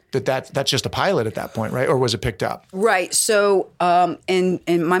know that's just a pilot at that point, right? Or was it picked up? Right. So, and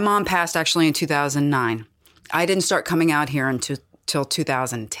my mom passed actually in 2009. I didn't start coming out here until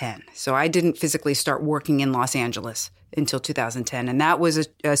 2010. So I didn't physically start working in Los Angeles until 2010. And that was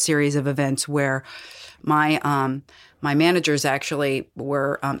a series of events where my managers actually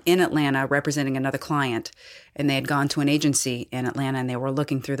were in Atlanta representing another client, and they had gone to an agency in Atlanta, and they were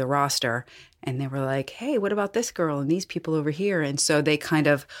looking through the roster, and they were like, hey, what about this girl and these people over here? And so they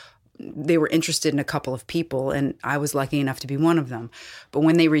were interested in a couple of people, and I was lucky enough to be one of them. But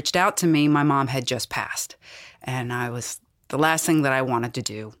when they reached out to me, my mom had just passed, and the last thing that I wanted to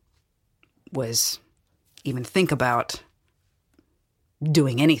do was even think about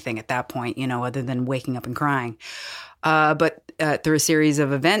doing anything at that point, other than waking up and crying. But through a series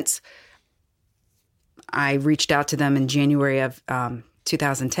of events, I reached out to them in January of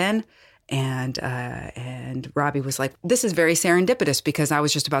 2010, and Robbie was like, "This is very serendipitous because I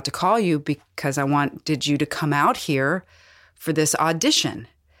was just about to call you because I wanted you to come out here for this audition."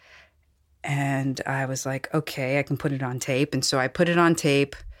 And I was like, "Okay, I can put it on tape." And so I put it on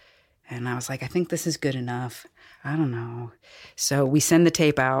tape, and I was like, "I think this is good enough. I don't know." So we send the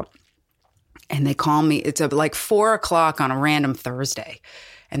tape out. And they call me, it's like 4:00 on a random Thursday.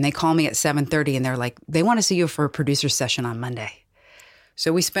 And they call me at 7:30 and they're like, they want to see you for a producer's session on Monday.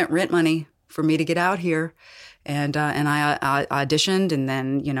 So we spent rent money for me to get out here. And I auditioned, and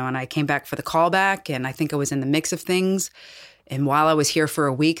then, and I came back for the callback, and I think I was in the mix of things. And while I was here for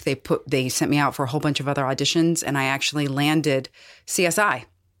a week, they sent me out for a whole bunch of other auditions, and I actually landed CSI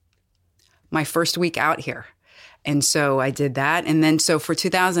my first week out here. And so I did that. And then so for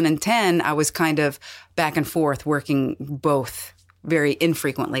 2010, I was kind of back and forth working both very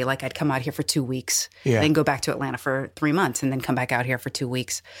infrequently. Like I'd come out here for 2 weeks, then go back to Atlanta for 3 months, and then come back out here for 2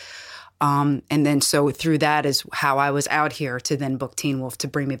 weeks. And then so through that is how I was out here to then book Teen Wolf to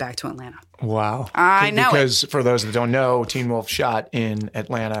bring me back to Atlanta. Wow. I know because for those that don't know, Teen Wolf shot in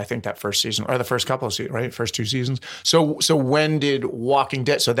Atlanta, I think that first season, or the first couple of seasons, right? First 2 seasons. So when did Walking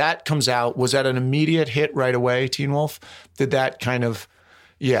Dead, so that comes out, was that an immediate hit right away, Teen Wolf? Did that kind of,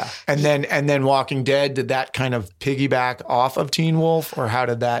 and then Walking Dead, did that kind of piggyback off of Teen Wolf, or how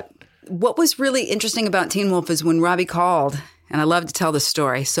did that? What was really interesting about Teen Wolf is when Robbie called, and I love to tell this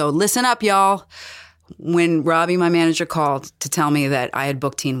story. So listen up, y'all. When Robbie, my manager, called to tell me that I had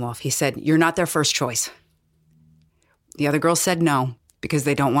booked Teen Wolf, he said, "You're not their first choice." The other girls said no because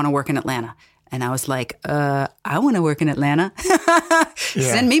they don't want to work in Atlanta. And I was like, I want to work in Atlanta.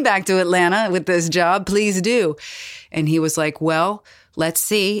 Send me back to Atlanta with this job, please do. And he was like, well, let's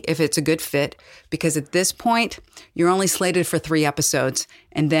see if it's a good fit, because at this point, you're only slated for 3 episodes.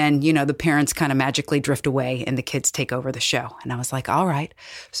 And then, the parents kind of magically drift away and the kids take over the show. And I was like, all right.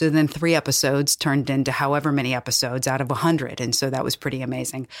 So then 3 episodes turned into however many episodes out of 100. And so that was pretty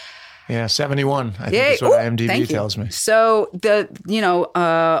amazing. Yeah, 71, I think is what IMDb tells me. So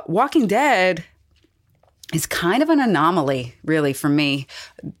Walking Dead is kind of an anomaly, really, for me.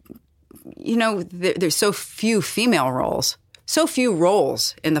 There's so few female roles. So few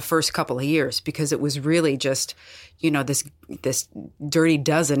roles in the first couple of years, because it was really just, this dirty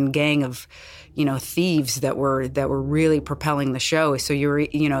dozen gang of, thieves that were really propelling the show. So you were,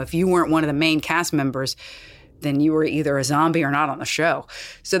 if you weren't one of the main cast members, then you were either a zombie or not on the show.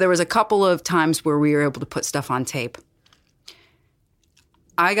 So there was a couple of times where we were able to put stuff on tape.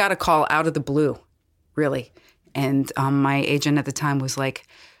 I got a call out of the blue, really. And my agent at the time was like,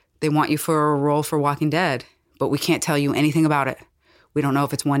 they want you for a role for Walking Dead, but we can't tell you anything about it. We don't know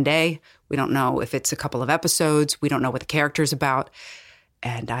if it's one day. We don't know if it's a couple of episodes. We don't know what the character's about.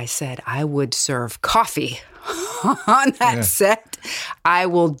 And I said, I would serve coffee on that set. I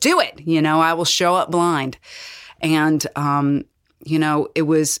will do it. I will show up blind. And, it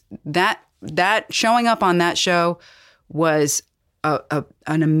was that showing up on that show was an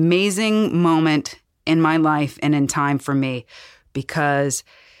amazing moment in my life and in time for me, because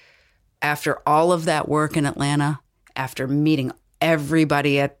after all of that work in Atlanta, after meeting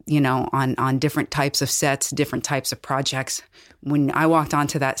everybody at, on different types of sets, different types of projects, when I walked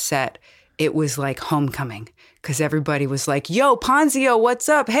onto that set, it was like homecoming, because everybody was like, yo, Ponzio, what's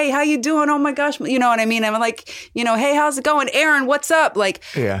up? Hey, how you doing? Oh my gosh. You know what I mean? I'm like, hey, how's it going? Aaron, what's up? Like,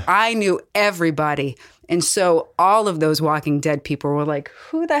 I knew everybody. And so all of those Walking Dead people were like,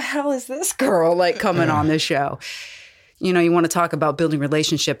 who the hell is this girl like coming on the show? You want to talk about building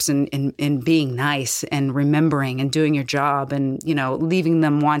relationships and being nice and remembering and doing your job and, leaving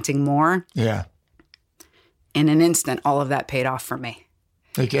them wanting more. Yeah. In an instant, all of that paid off for me.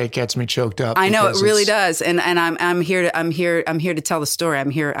 It gets me choked up. I know it really does, and I'm here to tell the story. I'm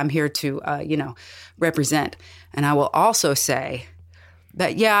here to represent. And I will also say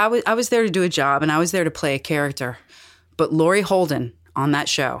that I was there to do a job, and I was there to play a character. But Laurie Holden on that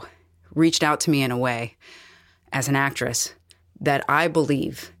show reached out to me in a way as an actress that I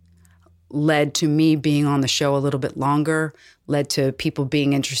believe led to me being on the show a little bit longer, led to people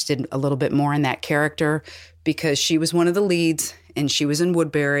being interested a little bit more in that character, because she was one of the leads and she was in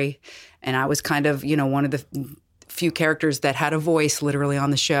Woodbury, and I was kind of, one of the few characters that had a voice literally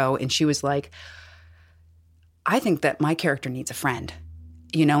on the show. And she was like, I think that my character needs a friend,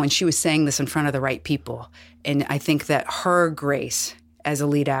 and she was saying this in front of the right people. And I think that her grace as a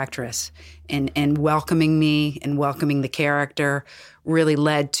lead actress and welcoming me and welcoming the character really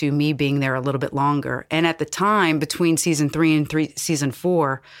led to me being there a little bit longer. And at the time, between season 3 and season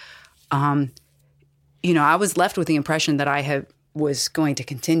 4, I was left with the impression that I was going to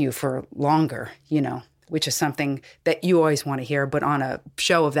continue for longer, which is something that you always want to hear. But on a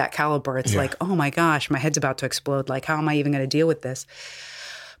show of that caliber, it's like, oh my gosh, my head's about to explode. Like, how am I even going to deal with this?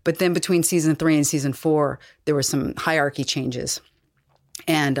 But then between season 3 and season 4, there were some hierarchy changes.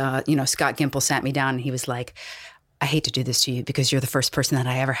 And, Scott Gimple sat me down and he was like, I hate to do this to you because you're the first person that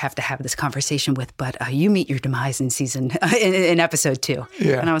I ever have to have this conversation with, but you meet your demise in episode 2.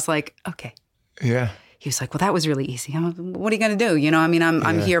 Yeah. And I was like, okay. Yeah. He was like, well, that was really easy. What are you going to do?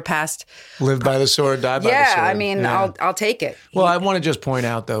 I'm here past. Live by the sword, die by the sword. Yeah, I'll take it. Well, I want to just point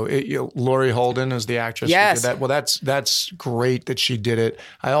out, though, Laurie Holden is the actress who did that. Well, that's great that she did it.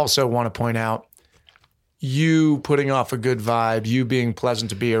 I also want to point out, you putting off a good vibe, you being pleasant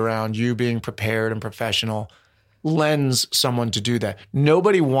to be around, you being prepared and professional lends someone to do that.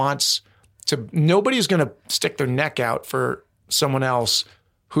 Nobody's going to stick their neck out for someone else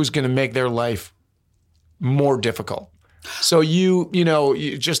who's going to make their life more difficult. So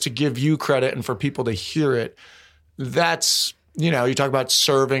just to give you credit and for people to hear it, that's, you talk about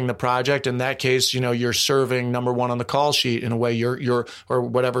serving the project. In that case, you're serving number one on the call sheet in a way you're, or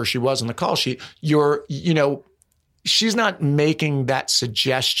whatever she was on the call sheet. She's not making that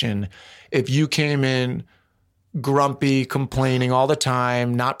suggestion if you came in grumpy, complaining all the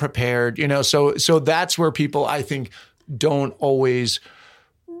time, not prepared, so that's where people, I think, don't always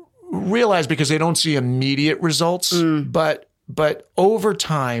realize because they don't see immediate results. But over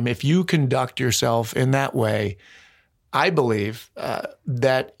time, if you conduct yourself in that way, I believe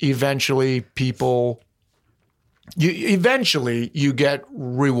that eventually you get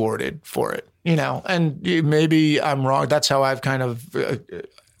rewarded for it, and maybe I'm wrong. That's how I've kind of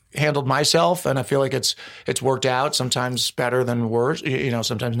handled myself. And I feel like it's worked out, sometimes better than worse,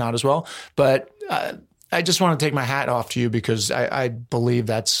 sometimes not as well. But I just want to take my hat off to you because I believe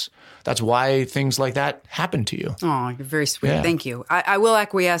that's why things like that happen to you. Oh, you're very sweet. Yeah. Thank you. I will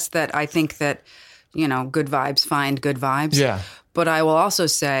acquiesce that I think that, good vibes find good vibes. Yeah. But I will also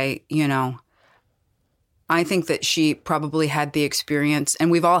say, I think that she probably had the experience, and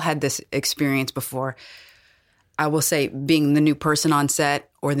we've all had this experience before. I will say being the new person on set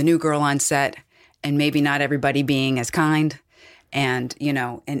or the new girl on set, and maybe not everybody being as kind. And,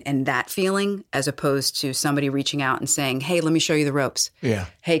 and that feeling, as opposed to somebody reaching out and saying, hey, let me show you the ropes. Yeah.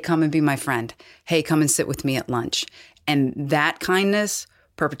 Hey, come and be my friend. Hey, come and sit with me at lunch. And that kindness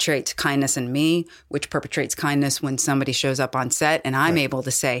perpetrates kindness in me, which perpetrates kindness when somebody shows up on set and I'm able to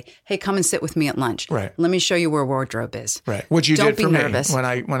say, hey, come and sit with me at lunch. Right. Let me show you where wardrobe is. Right. Which you Don't did for be nervous. me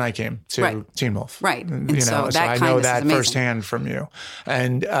when I came to Teen Wolf. Right. And so I know that firsthand from you.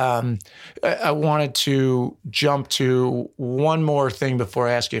 And I wanted to jump to one more thing before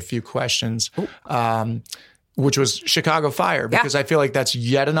I ask you a few questions. Which was Chicago Fire, because I feel like that's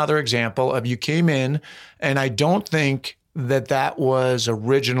yet another example of you came in, and I don't think that was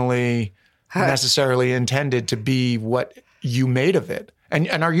originally necessarily intended to be what you made of it.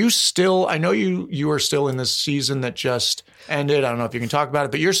 And are you still, I know you are still in this season that just ended. I don't know if you can talk about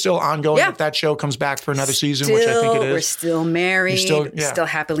it, but you're still ongoing. If that show comes back for another season, which I think it is. We're still married, still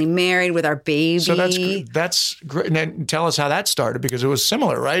happily married with our baby. So that's great. And then tell us how that started, because it was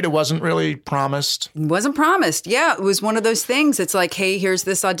similar, right? It wasn't really promised. It wasn't promised. Yeah, it was one of those things. It's like, hey, here's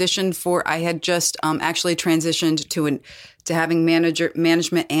this audition for, I had just actually transitioned to having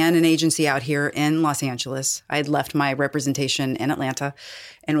management and an agency out here in Los Angeles. I had left my representation in Atlanta,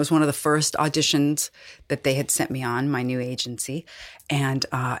 and it was one of the first auditions that they had sent me on, my new agency. And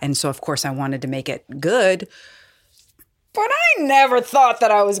so, of course, I wanted to make it good. But I never thought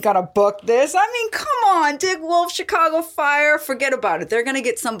that I was going to book this. I mean, come on, Dick Wolf, Chicago Fire, forget about it. They're going to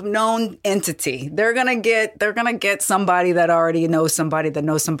get some known entity. They're going to get somebody that already knows somebody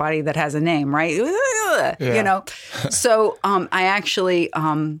that has a name, right? Yeah. So I actually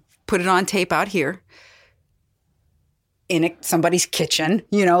put it on tape out here in somebody's kitchen,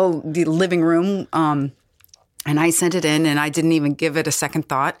 the living room. And I sent it in, and I didn't even give it a second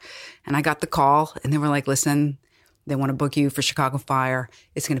thought. And I got the call, and they were like, listen, they want to book you for Chicago Fire.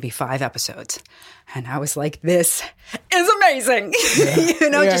 It's going to be 5 episodes. And I was like, this is amazing.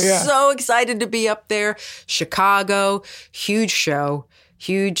 Yeah. So excited to be up there. Chicago, huge show,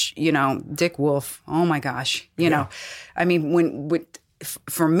 huge, Dick Wolf. Oh my gosh. I mean,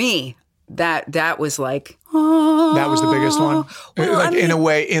 for me, that was like, that was the biggest one. Well, in a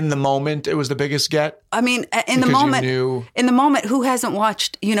way, in the moment, it was the biggest get. I mean, in the moment, who hasn't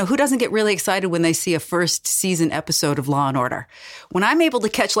watched? Who doesn't get really excited when they see a first season episode of Law and Order? When I'm able to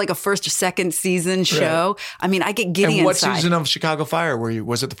catch like a first or second season show, I mean, I get giddy. And what inside. Season of Chicago Fire were you?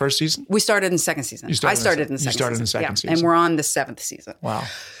 Was it the first season? We started in the second season. I started in the second season, and we're on the 7th season. Wow.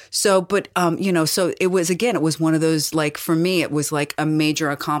 So, but, so it was one of those, like, for me, it was like a major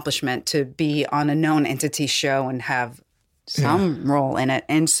accomplishment to be on a known entity show and have some role in it.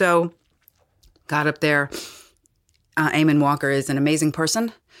 And so got up there. Eamon Walker is an amazing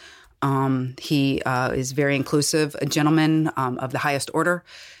person. He is very inclusive, a gentleman of the highest order,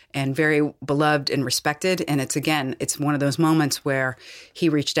 and very beloved and respected. And it's one of those moments where he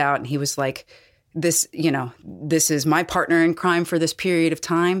reached out and he was like, this is my partner in crime for this period of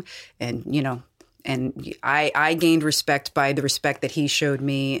time. And, And I gained respect by the respect that he showed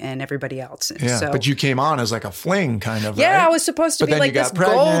me and everybody else. Yeah, so, but you came on as like a fling kind of, yeah, right? I was supposed to be like this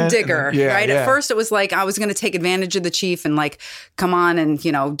gold digger, then, right? At first it was like I was going to take advantage of the chief and like come on and,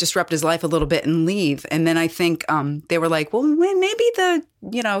 you know, disrupt his life a little bit and leave. And then I think they were like, well, maybe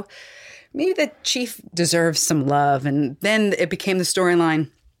the chief deserves some love. And then it became the storyline,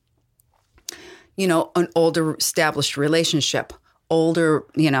 you know, an older established relationship. Older,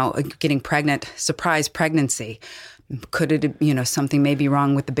 you know, getting pregnant, surprise pregnancy. Could it, you know, something may be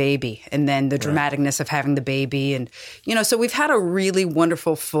wrong with the baby? And then the dramaticness of having the baby. And, you know, so we've had a really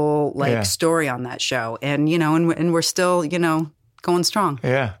wonderful, full, story on that show. And, you know, and we're still, you know, going strong.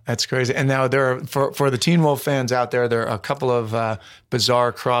 Yeah, that's crazy. And now there are, for the Teen Wolf fans out there, there are a couple of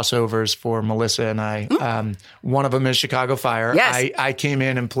bizarre crossovers for Melissa and I. One of them is Chicago Fire. Yes. I came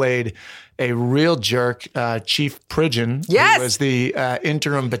in and played a real jerk, Chief Pridgeon, yes, who was the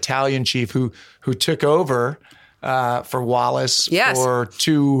interim battalion chief who took over for Wallace for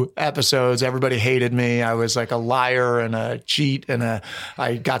 2 episodes. Everybody hated me. I was like a liar and a cheat, and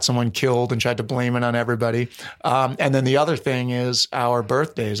I got someone killed and tried to blame it on everybody. And then the other thing is our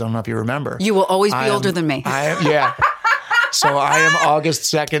birthdays. I don't know if you remember. You will always be older than me. Yeah. So I am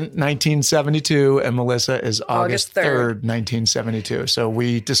August 2nd, 1972, and Melissa is August 3rd, 1972. So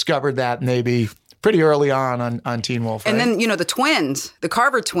we discovered that maybe pretty early on Teen Wolf. Right? And then, you know, the twins, the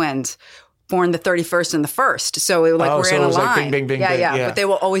Carver twins, born the 31st and the 1st. So it, like we're in a line. Like bing, bing, bing, yeah. But they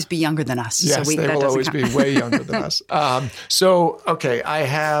will always be younger than us. Yes, so they will always be way younger than us. Okay,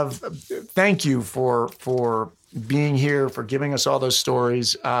 thank you for being here, for giving us all those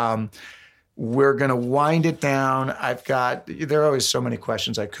stories. We're going to wind it down. There are always so many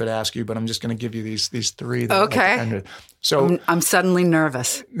questions I could ask you, but I'm just going to give you these 3. Okay. So I'm suddenly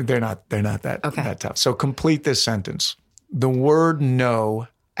nervous. They're not that tough. So complete this sentence. The word no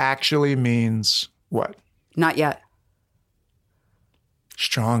actually means what? Not yet.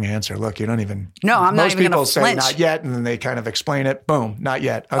 Strong answer. Look, you don't even. No, I'm not even going to flinch. Most people say not yet, and then they kind of explain it. Boom, not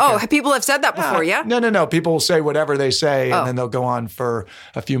yet. Okay. Oh, people have said that before, yeah? No. People will say whatever they say, and then they'll go on for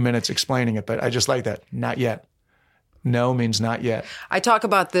a few minutes explaining it. But I just like that. Not yet. No means not yet. I talk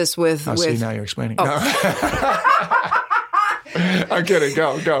about this with. See, now you're explaining. Oh. No. I'm kidding.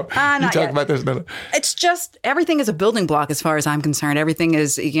 Go. You talk about this. No. It's just everything is a building block as far as I'm concerned. Everything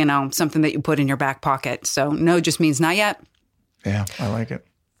is, you know, something that you put in your back pocket. So no just means not yet. Yeah, I like it.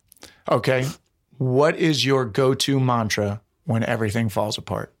 Okay. What is your go-to mantra when everything falls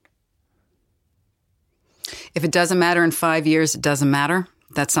apart? If it doesn't matter in 5 years, it doesn't matter.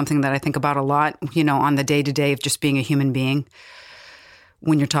 That's something that I think about a lot, you know, on the day-to-day of just being a human being.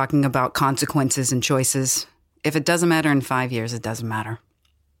 When you're talking about consequences and choices, if it doesn't matter in 5 years, it doesn't matter.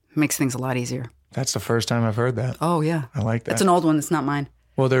 It makes things a lot easier. That's the first time I've heard that. Oh, yeah. I like that. It's an old one. It's not mine.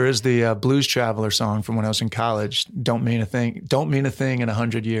 Well, there is the Blues Traveler song from when I was in college. Don't mean a thing. Don't mean a thing in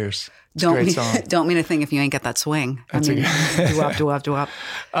 100 years. It's a great song. Don't mean a thing if you ain't got that swing. Do-wop.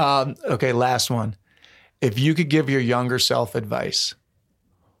 Okay, last one. If you could give your younger self advice,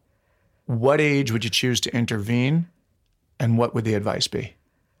 what age would you choose to intervene, and what would the advice be?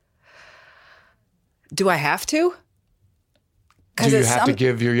 Do I have to? Do you have to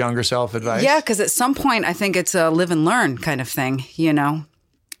give your younger self advice? Yeah, because at some point I think it's a live and learn kind of thing, you know?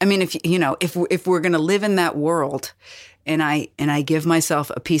 I mean, if we're going to live in that world and I give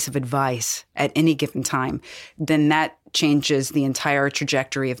myself a piece of advice at any given time, then that changes the entire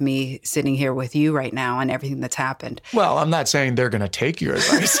trajectory of me sitting here with you right now and everything that's happened. Well, I'm not saying they're going to take your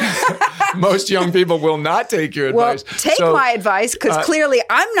advice. Most young people will not take your advice. Well, take my advice because clearly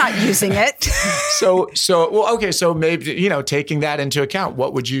I'm not using it. So maybe, you know, taking that into account,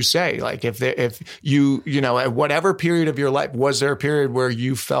 what would you say? Like if you at whatever period of your life, was there a period where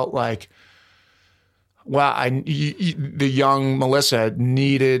you felt like, wow, the young Melissa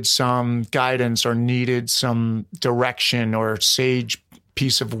needed some guidance or needed some direction or sage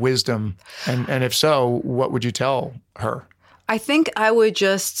piece of wisdom? And if so, what would you tell her? I think I would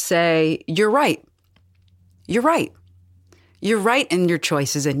just say, you're right. You're right. You're right in your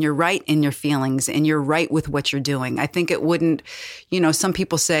choices and you're right in your feelings and you're right with what you're doing. I think it wouldn't, you know, some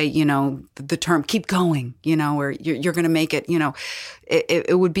people say, you know, the term keep going, you know, or you're going to make it, you know,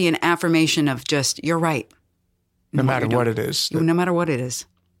 it would be an affirmation of just, you're right. No matter what it is. No matter what it is.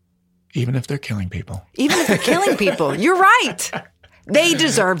 Even if they're killing people. Even if they're killing people. You're right. They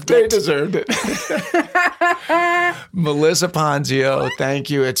deserved it. They deserved it. Melissa Ponzio, thank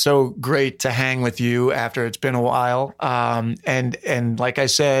you. It's so great to hang with you after it's been a while. And like I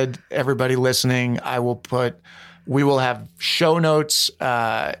said, everybody listening, we will have show notes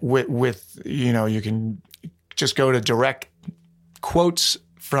with you know, you can just go to direct quotes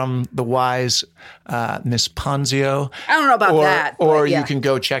from the wise Miss Ponzio. I don't know about that. Or you can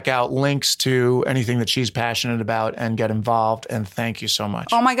go check out links to anything that she's passionate about and get involved. And thank you so much.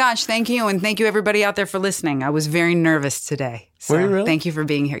 Oh my gosh, thank you. And thank you everybody out there for listening. I was very nervous today. So were you really? Thank you for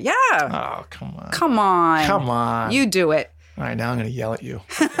being here. Yeah. Oh, come on. Come on. Come on. You do it. All right, now I'm going to yell at you.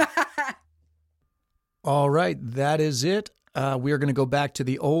 All right, that is it. We are going to go back to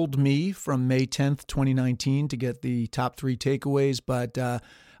the old me from May 10th, 2019 to get the top 3 takeaways. But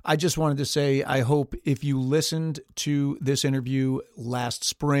I just wanted to say, I hope if you listened to this interview last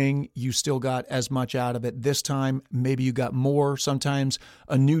spring, you still got as much out of it this time. Maybe you got more. Sometimes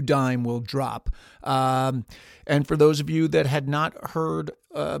a new dime will drop. And for those of you that had not heard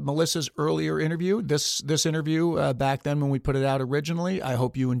Melissa's earlier interview, this interview back then when we put it out originally, I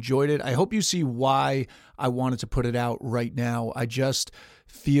hope you enjoyed it. I hope you see why I wanted to put it out right now. I just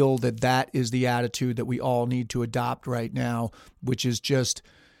feel that is the attitude that we all need to adopt right now, which is just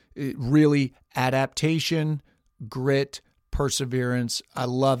really adaptation, grit, perseverance. I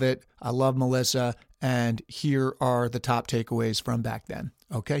love it. I love Melissa. And here are the top takeaways from back then.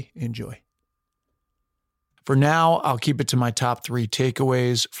 Okay, enjoy. For now, I'll keep it to my top 3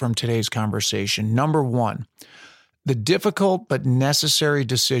 takeaways from today's conversation. Number 1, the difficult but necessary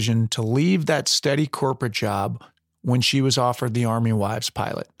decision to leave that steady corporate job when she was offered the Army Wives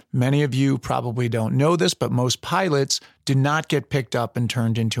pilot. Many of you probably don't know this, but most pilots do not get picked up and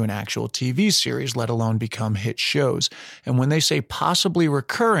turned into an actual TV series, let alone become hit shows. And when they say possibly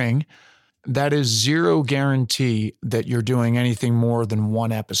recurring, that is zero guarantee that you're doing anything more than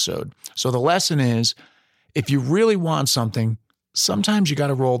 1 episode. So the lesson is, if you really want something, sometimes you got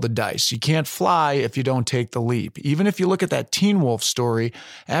to roll the dice. You can't fly if you don't take the leap. Even if you look at that Teen Wolf story,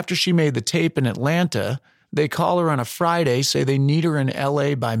 after she made the tape in Atlanta, they call her on a Friday, say they need her in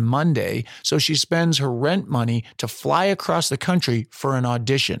LA by Monday, so she spends her rent money to fly across the country for an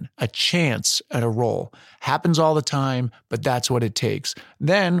audition, a chance at a role. Happens all the time, but that's what it takes.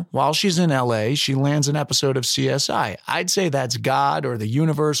 Then, while she's in LA, she lands an episode of CSI. I'd say that's God or the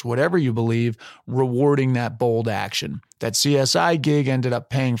universe, whatever you believe, rewarding that bold action. That CSI gig ended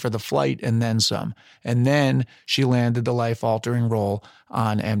up paying for the flight and then some. And then she landed the life-altering role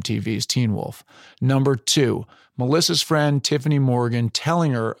on MTV's Teen Wolf. Number 2, Melissa's friend Tiffany Morgan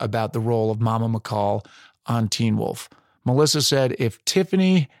telling her about the role of Mama McCall on Teen Wolf. Melissa said if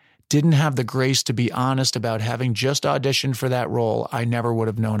Tiffany didn't have the grace to be honest about having just auditioned for that role, I never would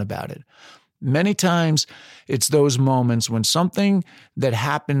have known about it. Many times it's those moments when something that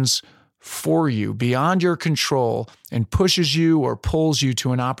happens for you beyond your control and pushes you or pulls you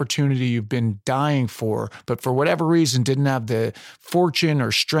to an opportunity you've been dying for, but for whatever reason didn't have the fortune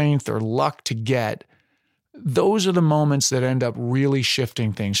or strength or luck to get. Those are the moments that end up really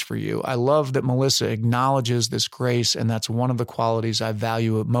shifting things for you. I love that Melissa acknowledges this grace, and that's one of the qualities I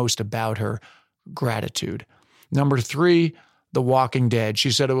value most about her, gratitude. Number 3, The Walking Dead. She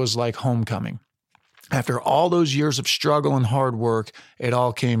said it was like homecoming. After all those years of struggle and hard work, it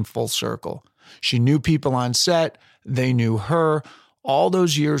all came full circle. She knew people on set. They knew her. All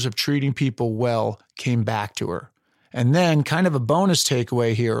those years of treating people well came back to her. And then, kind of a bonus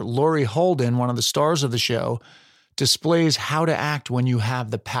takeaway here, Laurie Holden, one of the stars of the show, displays how to act when you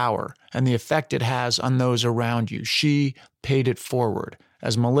have the power and the effect it has on those around you. She paid it forward.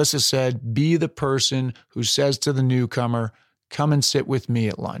 As Melissa said, be the person who says to the newcomer, come and sit with me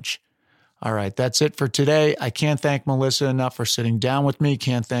at lunch. All right, that's it for today. I can't thank Melissa enough for sitting down with me.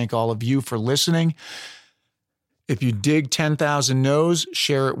 Can't thank all of you for listening. If you dig 10,000 No's,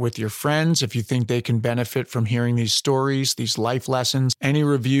 share it with your friends. If you think they can benefit from hearing these stories, these life lessons, any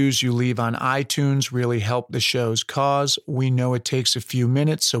reviews you leave on iTunes really help the show's cause. We know it takes a few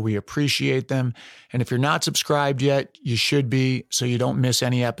minutes, so we appreciate them. And if you're not subscribed yet, you should be, so you don't miss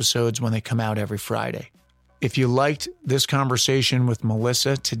any episodes when they come out every Friday. If you liked this conversation with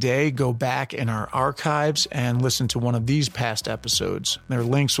Melissa today, go back in our archives and listen to one of these past episodes. Their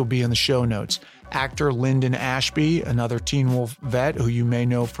links will be in the show notes. Actor Lyndon Ashby, another Teen Wolf vet who you may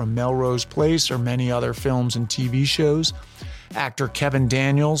know from Melrose Place or many other films and TV shows. Actor Kevin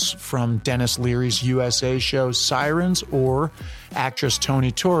Daniels from Dennis Leary's USA show Sirens, or actress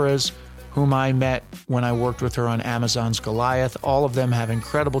Toni Torres, whom I met when I worked with her on Amazon's Goliath. All of them have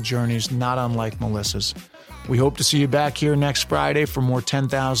incredible journeys, not unlike Melissa's. We hope to see you back here next Friday for more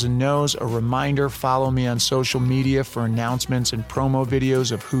 10,000 No's. A reminder, follow me on social media for announcements and promo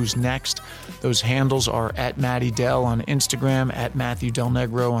videos of who's next. Those handles are at Matty Dell on Instagram, at Matthew Del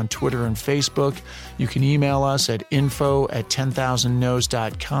Negro on Twitter and Facebook. You can email us at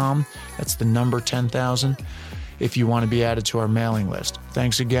info@10,000nos.com. That's the number 10,000 if you want to be added to our mailing list.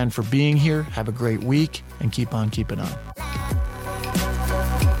 Thanks again for being here. Have a great week and keep on keeping on.